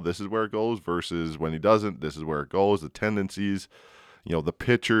it well, this is where it goes. Versus when he doesn't, this is where it goes. The tendencies, the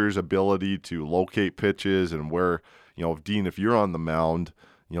pitcher's ability to locate pitches and where, Dean, if you're on the mound,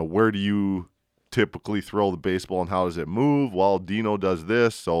 where do you typically throw the baseball and how does it move? Well, Dino does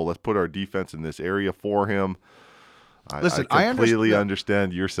this, so let's put our defense in this area for him. Listen, I completely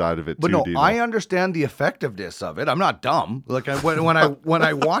understand your side of it but too, no, Dino. I understand the effectiveness of it. I'm not dumb. Like when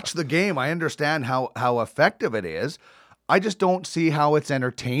I watch the game, I understand how effective it is. I just don't see how it's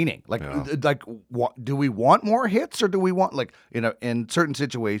entertaining. Do we want more hits or do we want in certain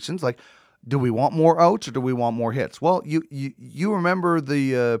situations do we want more outs or do we want more hits? Well, you remember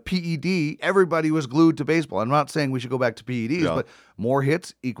the PED, everybody was glued to baseball. I'm not saying we should go back to PEDs, but more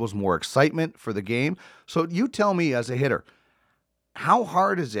hits equals more excitement for the game. So you tell me as a hitter, how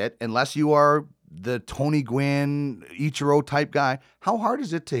hard is it, unless you are the Tony Gwynn, Ichiro type guy, how hard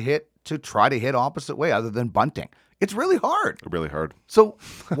is it to try to hit opposite way other than bunting? It's really hard. Really hard. So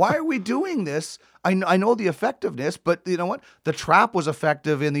why are we doing this? I know the effectiveness, but you know what? The trap was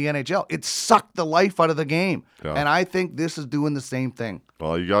effective in the NHL. It sucked the life out of the game, and I think this is doing the same thing.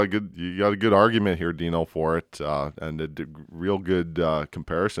 Well, you got a good argument here, Dino, for it, and a real good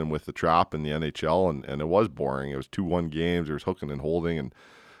comparison with the trap in the NHL, and it was boring. It was 2-1 games. There was hooking and holding,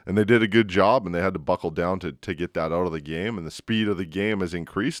 and they did a good job, and they had to buckle down to get that out of the game, and the speed of the game has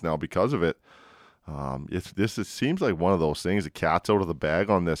increased now because of it. It seems like one of those things. The cat's out of the bag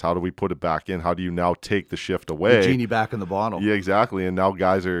on this. How do we put it back in? How do you now take the shift away? The genie back in the bottle. Yeah, exactly. And now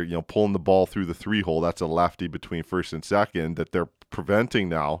guys are pulling the ball through the 3-hole. That's a lefty between first and second that they're preventing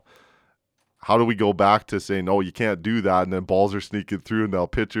now. How do we go back to saying no, you can't do that? And then balls are sneaking through. And now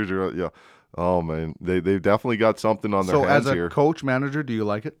pitchers are oh man, they've definitely got something on their hands here. So as a coach manager, do you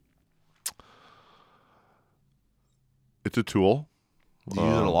like it? It's a tool. Do you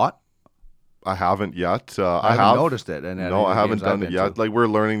use it a lot? I haven't yet. I haven't noticed it. No, I haven't done it yet. Like, we're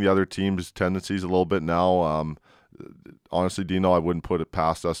learning the other team's tendencies a little bit now. Honestly, Dino, I wouldn't put it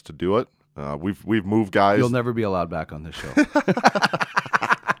past us to do it. We've moved guys. You'll never be allowed back on this show.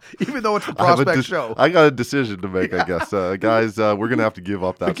 Even though it's a prospect show. I got a decision to make, I guess. Guys, we're going to have to give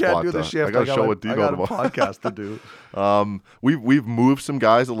up that we can't spot. Do the shift. I got a show with Dino tomorrow. I got a podcast to do. We've moved some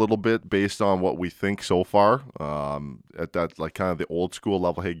guys a little bit based on what we think so far. At that, kind of the old school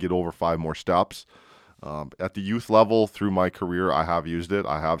level, hey, get over 5 more steps. At the youth level, through my career, I have used it.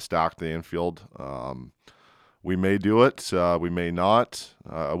 I have stacked the infield. We may do it. We may not.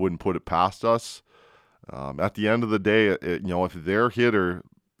 I wouldn't put it past us. At the end of the day, if their hitter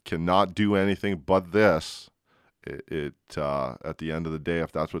cannot do anything but this, at the end of the day,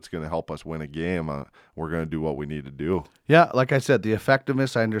 if that's what's going to help us win a game, we're going to do what we need to do. Yeah, like I said, the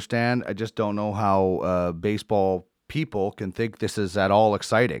effectiveness, I understand. I just don't know how baseball people can think this is at all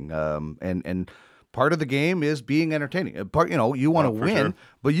exciting. And part of the game is being entertaining. You want to win, sure.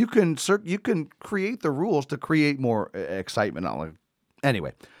 But you can create the rules to create more excitement.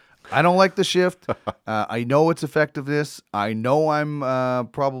 Anyway, I don't like the shift. I know its effectiveness. I know I'm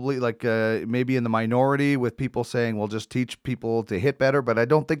probably maybe in the minority with people saying, well, just teach people to hit better. But I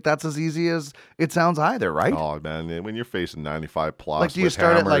don't think that's as easy as it sounds either, right? Oh, man, when you're facing 95 plus, Like, do you with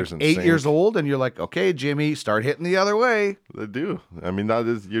start at like hammers and 8 years sink, old and you're like, okay, Jimmy, start hitting the other way? They do. I mean, that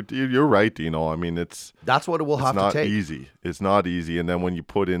is you're right, Dino. I mean, That's what it will have to not take. easy. It's not easy. And then when you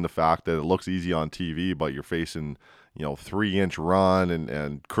put in the fact that it looks easy on TV, but you're facing, 3-inch run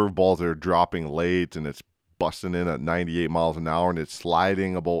and curveballs that are dropping late, and it's busting in at 98 miles an hour, and it's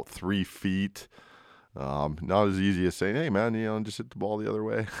sliding about 3 feet. Not as easy as saying, hey, man, just hit the ball the other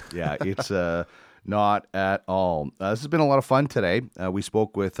way. Yeah, it's not at all. This has been a lot of fun today. We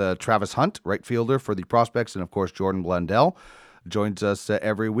spoke with Travis Hunt, right fielder for the Prospects, and, of course, Jordan Blundell joins us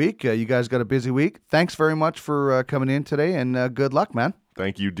every week. You guys got a busy week. Thanks very much for coming in today, and good luck, man.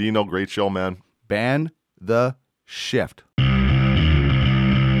 Thank you, Dino. Great show, man. Ban the shift.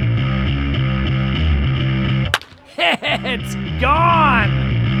 It's gone!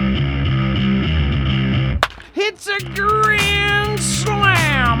 It's a grand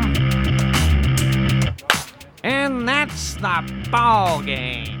slam! And that's the ball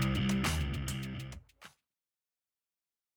game.